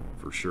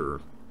 for sure.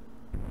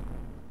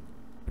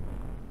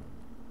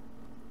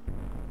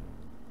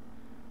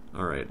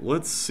 Alright,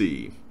 let's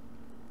see.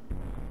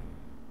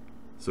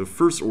 So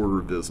first order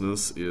of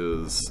business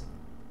is,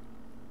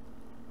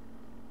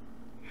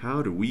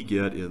 how do we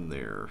get in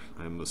there?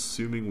 I'm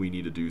assuming we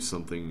need to do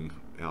something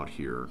out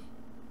here.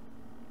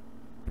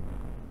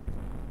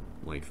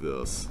 Like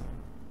this.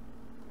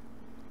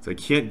 So I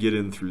can't get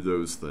in through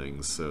those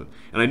things. So,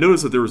 and I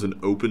noticed that there was an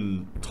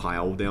open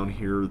tile down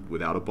here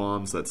without a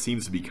bomb, so that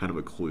seems to be kind of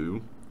a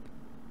clue.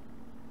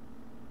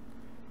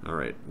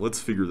 Alright,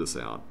 let's figure this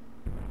out.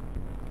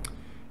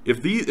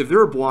 If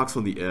there are blocks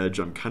on the edge,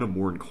 I'm kind of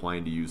more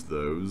inclined to use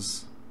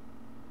those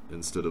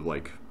instead of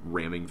like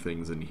ramming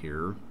things in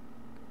here.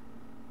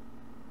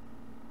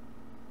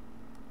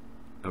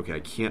 Okay, I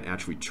can't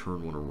actually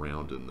turn one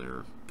around in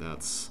there.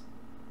 That's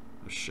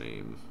a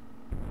shame.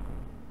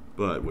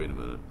 But, wait a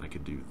minute. I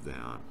could do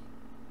that.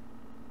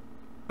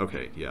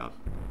 Okay, yeah.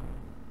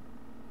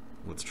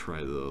 Let's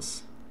try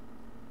this.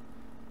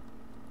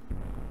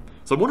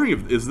 So I'm wondering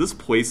if, is this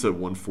place at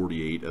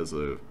 148 as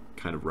a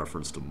kind of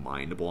reference to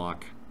mind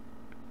block?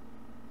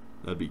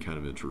 That'd be kind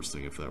of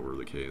interesting if that were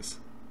the case.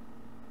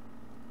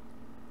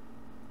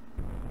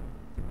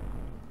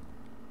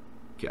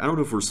 Okay, I don't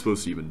know if we're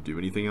supposed to even do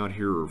anything out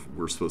here or if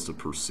we're supposed to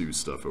pursue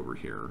stuff over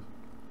here.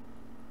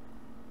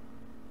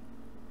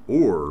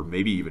 Or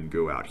maybe even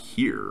go out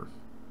here.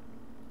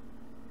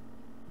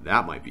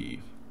 That might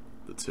be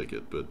the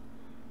ticket, but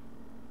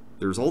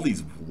there's all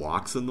these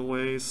blocks in the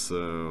way,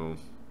 so...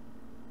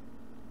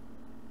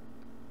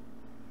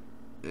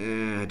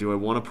 do I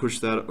want to push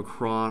that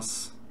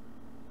across?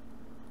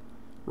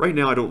 Right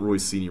now I don't really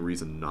see any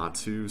reason not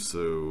to,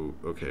 so...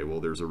 Okay, well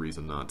there's a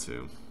reason not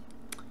to.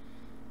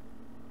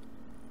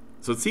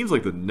 So it seems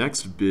like the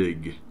next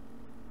big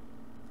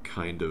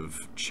kind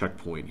of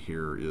checkpoint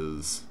here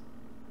is...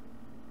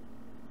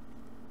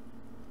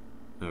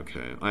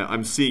 Okay,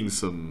 I'm seeing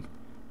some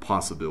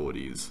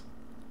possibilities.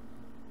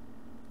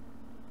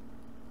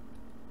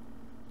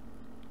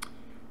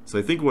 So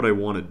I think what I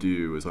want to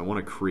do is I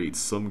want to create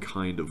some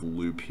kind of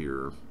loop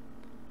here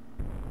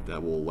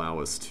that will allow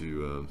us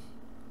to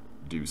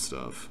do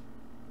stuff,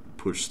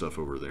 push stuff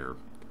over there.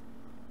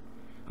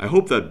 I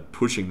hope that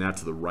pushing that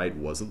to the right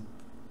wasn't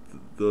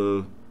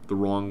the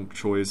wrong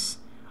choice.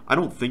 I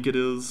don't think it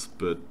is,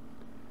 but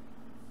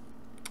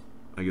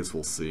I guess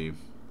we'll see.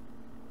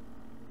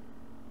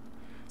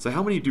 So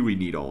how many do we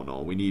need all in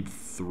all? We need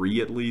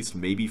 3 at least,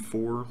 maybe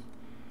 4.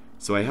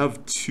 So I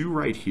have 2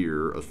 right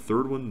here, a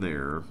third one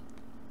there.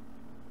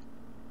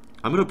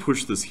 I'm going to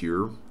push this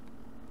here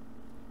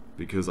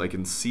because I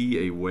can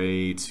see a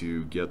way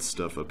to get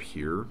stuff up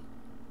here.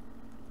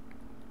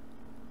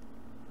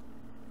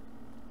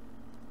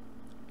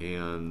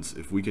 And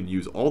if we can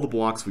use all the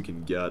blocks we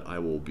can get, I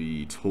will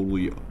be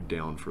totally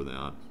down for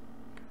that.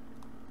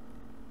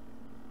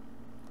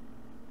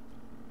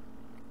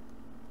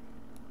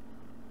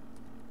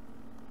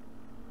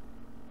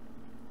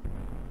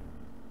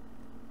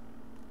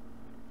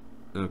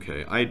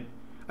 Okay,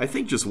 I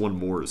think just one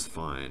more is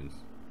fine.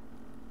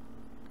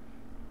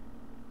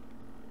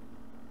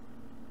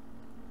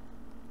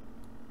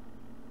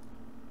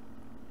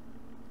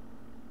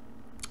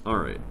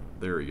 Alright,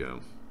 there we go.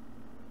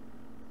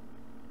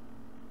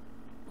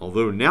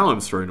 Although now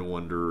I'm starting to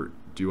wonder,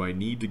 do I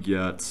need to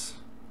get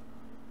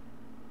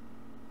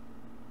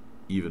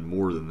even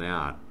more than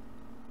that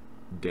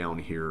down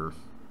here?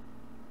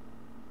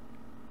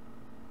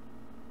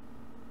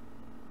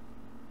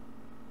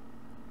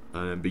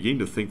 I'm beginning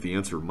to think the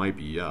answer might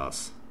be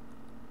yes.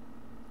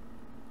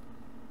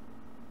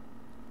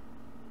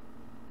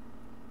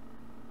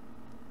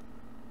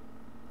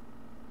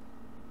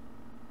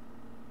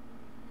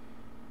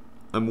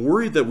 I'm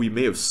worried that we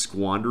may have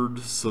squandered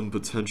some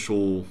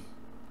potential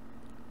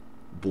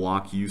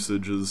block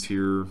usages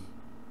here,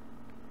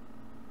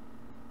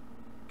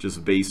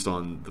 just based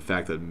on the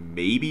fact that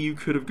maybe you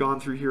could have gone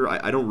through here.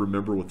 I don't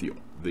remember what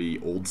the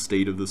old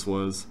state of this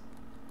was.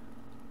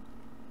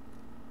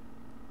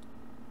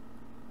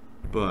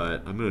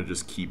 But I'm going to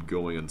just keep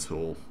going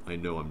until I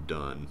know I'm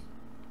done.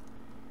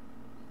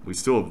 We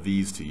still have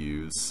these to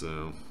use,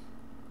 so...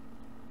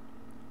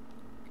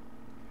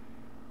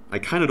 I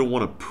kind of don't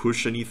want to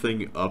push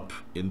anything up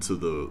into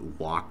the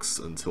locks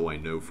until I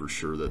know for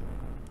sure that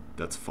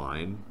that's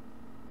fine.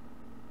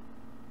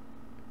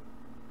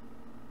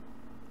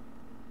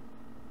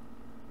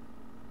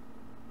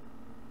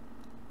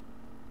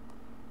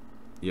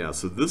 Yeah,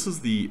 so this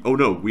is the... Oh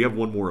no, we have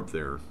one more up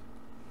there.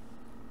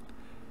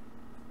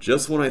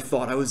 Just when I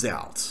thought I was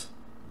out,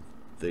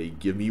 they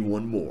give me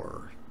one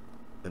more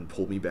and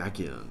pull me back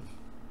in.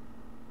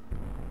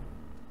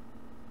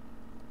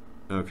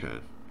 Okay.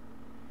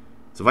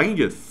 So if I can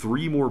get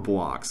 3 more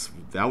blocks,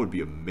 that would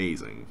be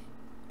amazing.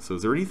 So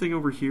is there anything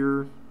over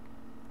here?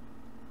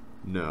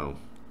 No.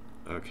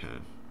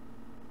 Okay.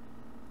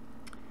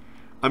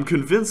 I'm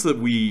convinced that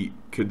we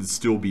could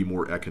still be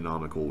more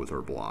economical with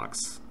our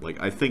blocks.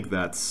 Like, I think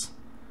that's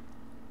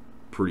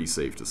pretty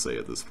safe to say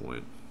at this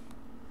point.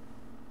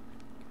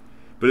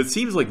 But it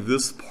seems like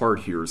this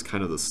part here is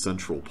kind of the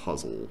central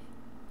puzzle,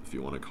 if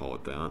you want to call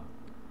it that.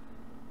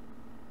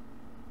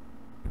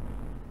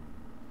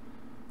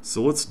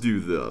 So let's do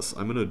this.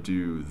 I'm going to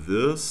do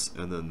this,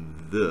 and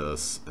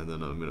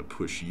then I'm going to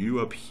push you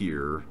up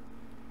here.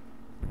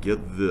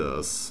 Get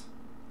this.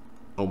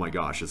 Oh my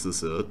gosh, is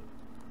this it?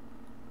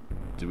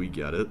 Do we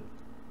get it?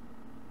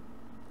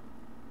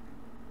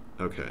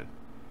 Okay.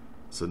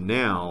 So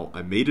now,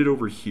 I made it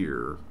over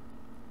here.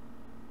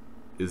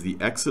 Is the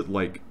exit,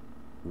 like,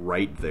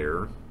 right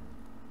there?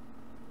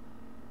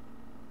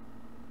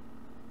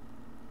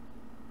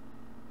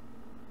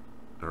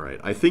 Alright,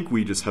 I think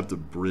we just have to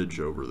bridge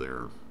over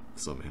there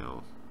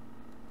somehow.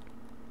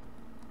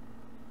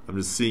 I'm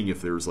just seeing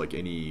if there's like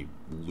any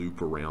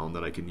loop around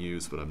that I can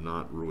use, but I'm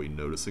not really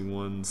noticing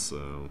one,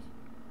 so...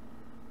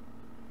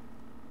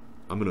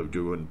 I'm going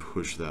to go and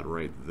push that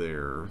right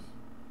there.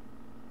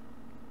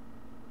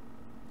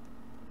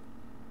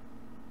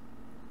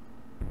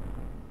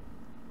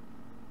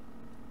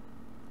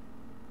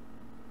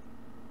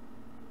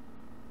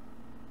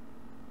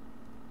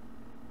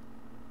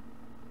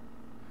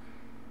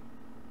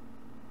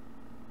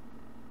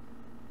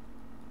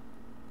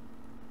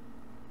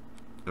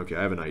 Okay,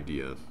 I have an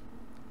idea.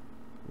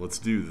 Let's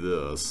do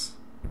this.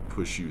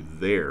 Push you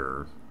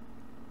there.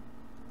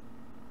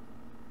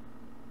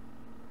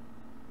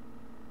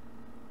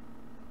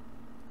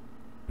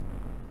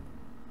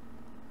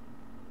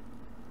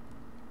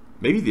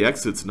 Maybe the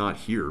exit's not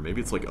here.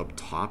 Maybe it's like up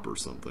top or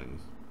something.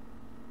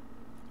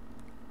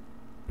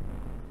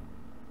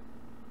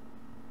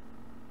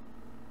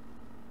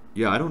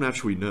 Yeah, I don't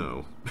actually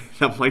know.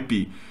 That might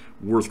be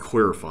worth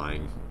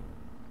clarifying.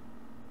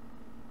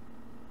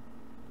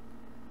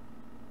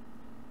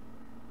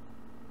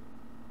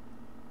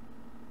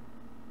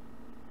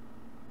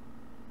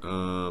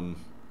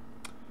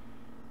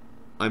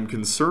 I'm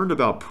concerned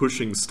about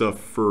pushing stuff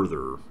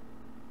further,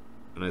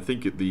 and I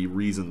think the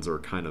reasons are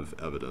kind of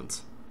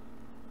evident.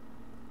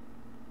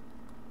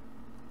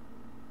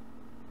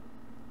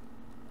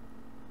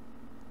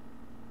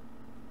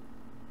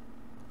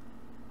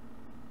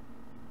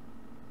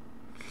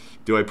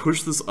 Do I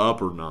push this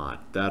up or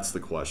not? That's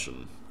the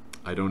question.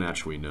 I don't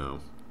actually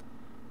know.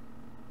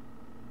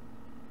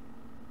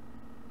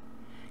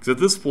 Because at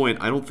this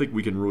point, I don't think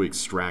we can really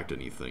extract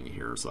anything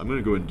here. So I'm going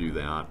to go ahead and do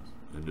that.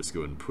 And just go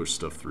ahead and push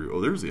stuff through. Oh,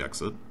 there's the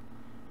exit.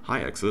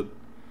 Hi, exit.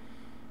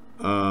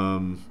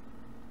 I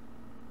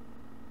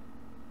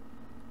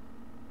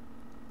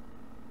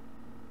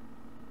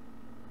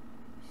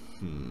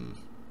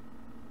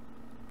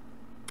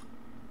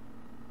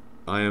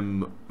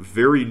am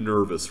very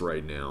nervous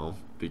right now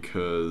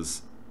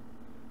because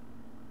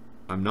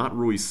I'm not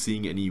really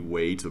seeing any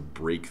way to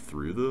break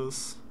through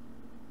this.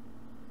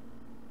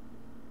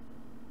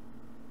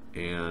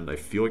 And I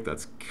feel like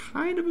that's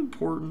kind of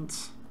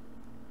important.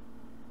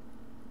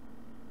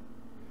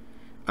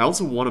 I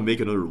also want to make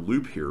another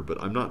loop here,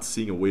 but I'm not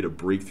seeing a way to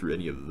break through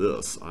any of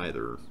this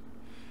either.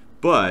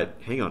 But,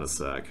 hang on a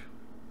sec.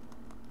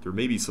 There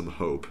may be some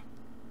hope.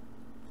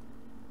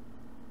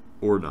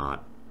 Or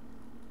not.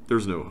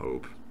 There's no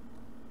hope.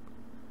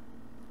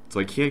 So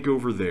I can't go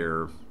over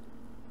there.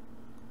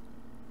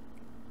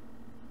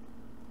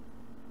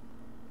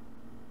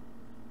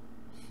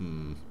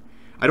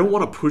 I don't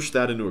want to push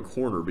that into a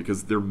corner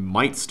because there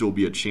might still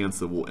be a chance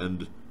that we'll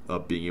end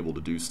up being able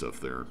to do stuff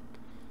there.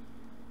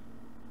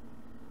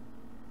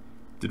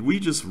 Did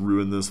we just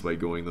ruin this by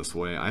going this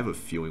way? I have a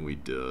feeling we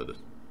did.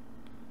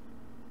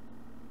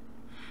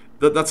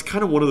 That's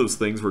kind of one of those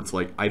things where it's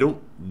like, I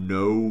don't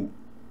know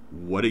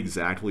what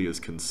exactly is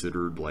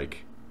considered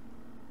like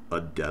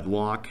a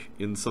deadlock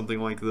in something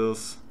like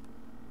this.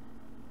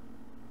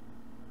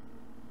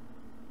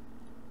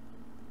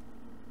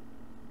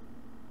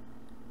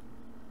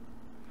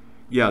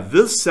 Yeah,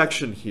 this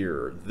section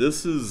here,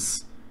 this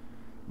is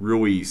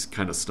really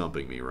kind of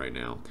stumping me right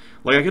now.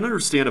 Like, I can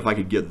understand if I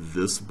could get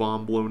this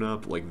bomb blown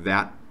up, like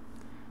that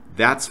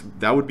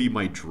would be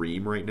my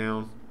dream right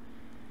now.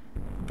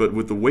 But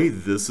with the way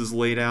this is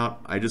laid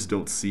out, I just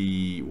don't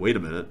see... Wait a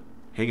minute.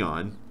 Hang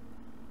on.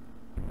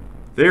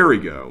 There we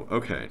go.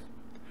 Okay.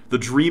 The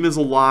dream is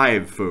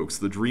alive, folks.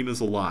 The dream is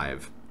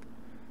alive.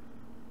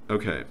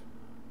 Okay.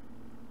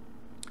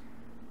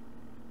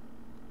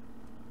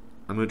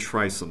 I'm going to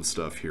try some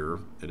stuff here,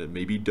 and it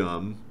may be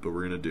dumb, but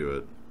we're going to do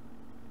it.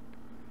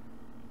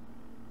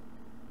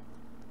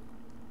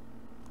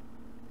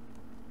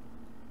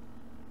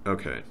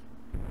 Okay.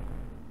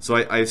 So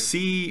I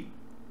see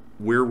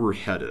where we're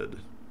headed.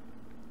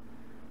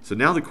 So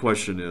now the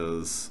question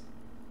is,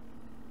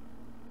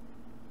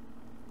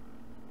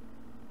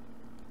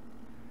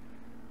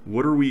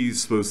 what are we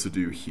supposed to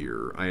do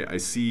here? I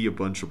see a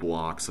bunch of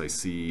blocks. I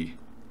see...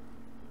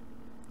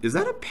 Is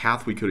that a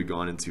path we could have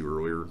gone into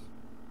earlier?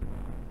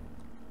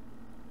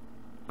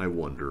 I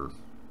wonder.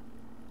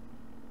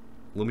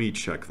 Let me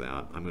check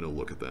that. I'm going to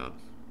look at that.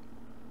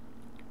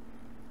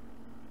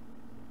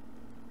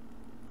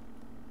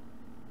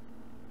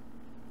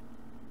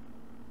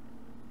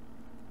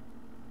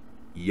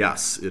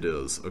 Yes, it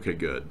is. Okay,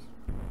 good.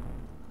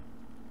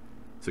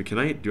 So can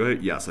I...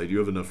 Yes, I do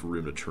have enough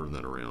room to turn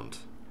that around.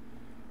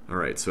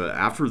 Alright, so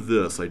after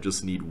this, I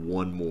just need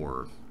one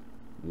more.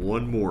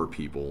 One more,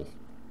 people.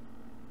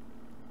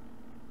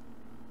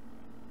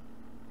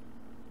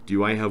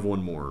 Do I have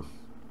one more?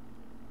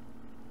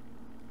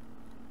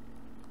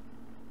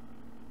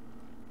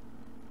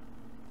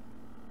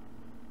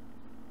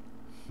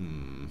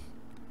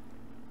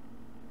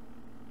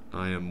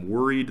 I am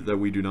worried that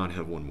we do not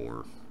have one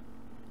more.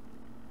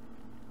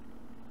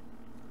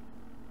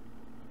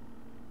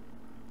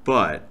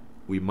 But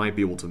we might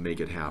be able to make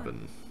it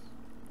happen.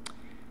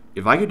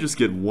 If I could just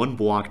get one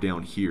block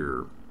down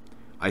here,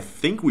 I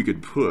think we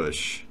could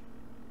push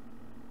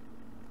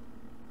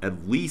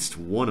at least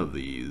one of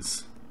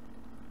these.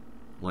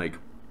 Like,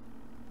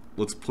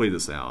 let's play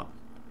this out.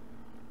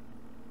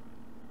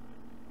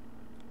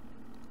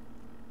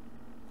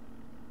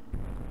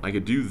 I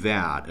could do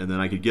that, and then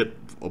I could get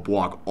a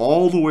block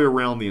all the way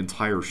around the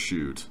entire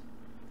chute.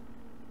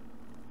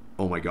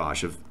 Oh my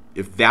gosh,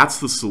 if that's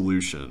the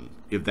solution,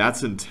 if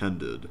that's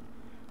intended,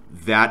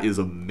 that is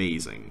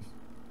amazing.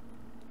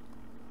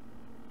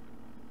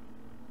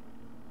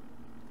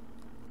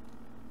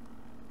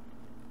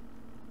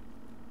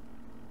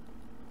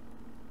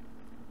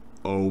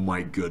 Oh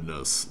my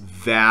goodness,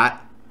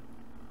 that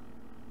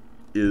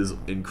is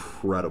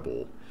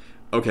incredible.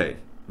 Okay,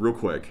 real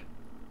quick.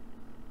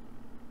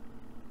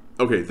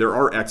 Okay, there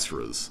are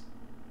extras.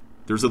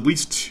 There's at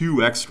least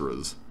 2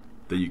 extras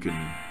that you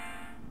can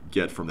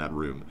get from that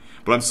room.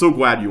 But I'm so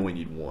glad you only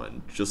need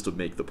 1, just to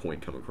make the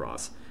point come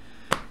across.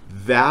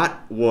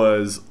 That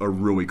was a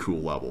really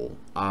cool level.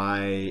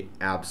 I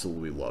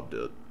absolutely loved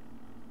it.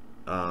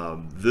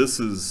 This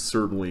is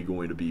certainly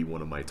going to be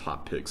one of my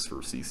top picks for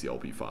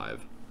CCLP5.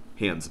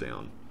 Hands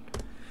down.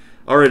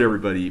 Alright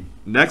everybody,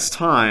 next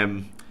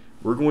time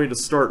we're going to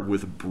start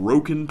with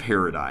Broken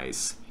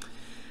Paradise.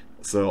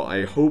 So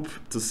I hope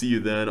to see you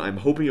then. I'm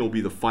hoping it will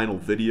be the final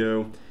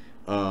video.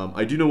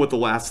 I do know what the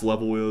last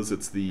level is.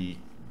 It's the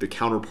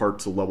counterpart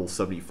to level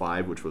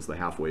 75, which was the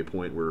halfway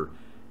point where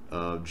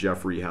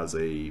Jeffrey has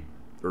a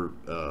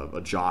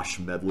Josh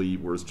medley,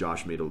 whereas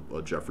Josh made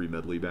a Jeffrey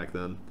medley back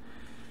then.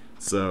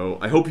 So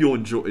I hope you'll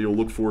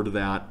look forward to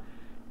that.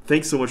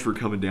 Thanks so much for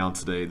coming down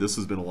today. This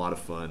has been a lot of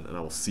fun, and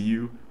I will see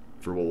you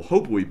for what will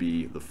hopefully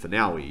be the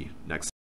finale next time.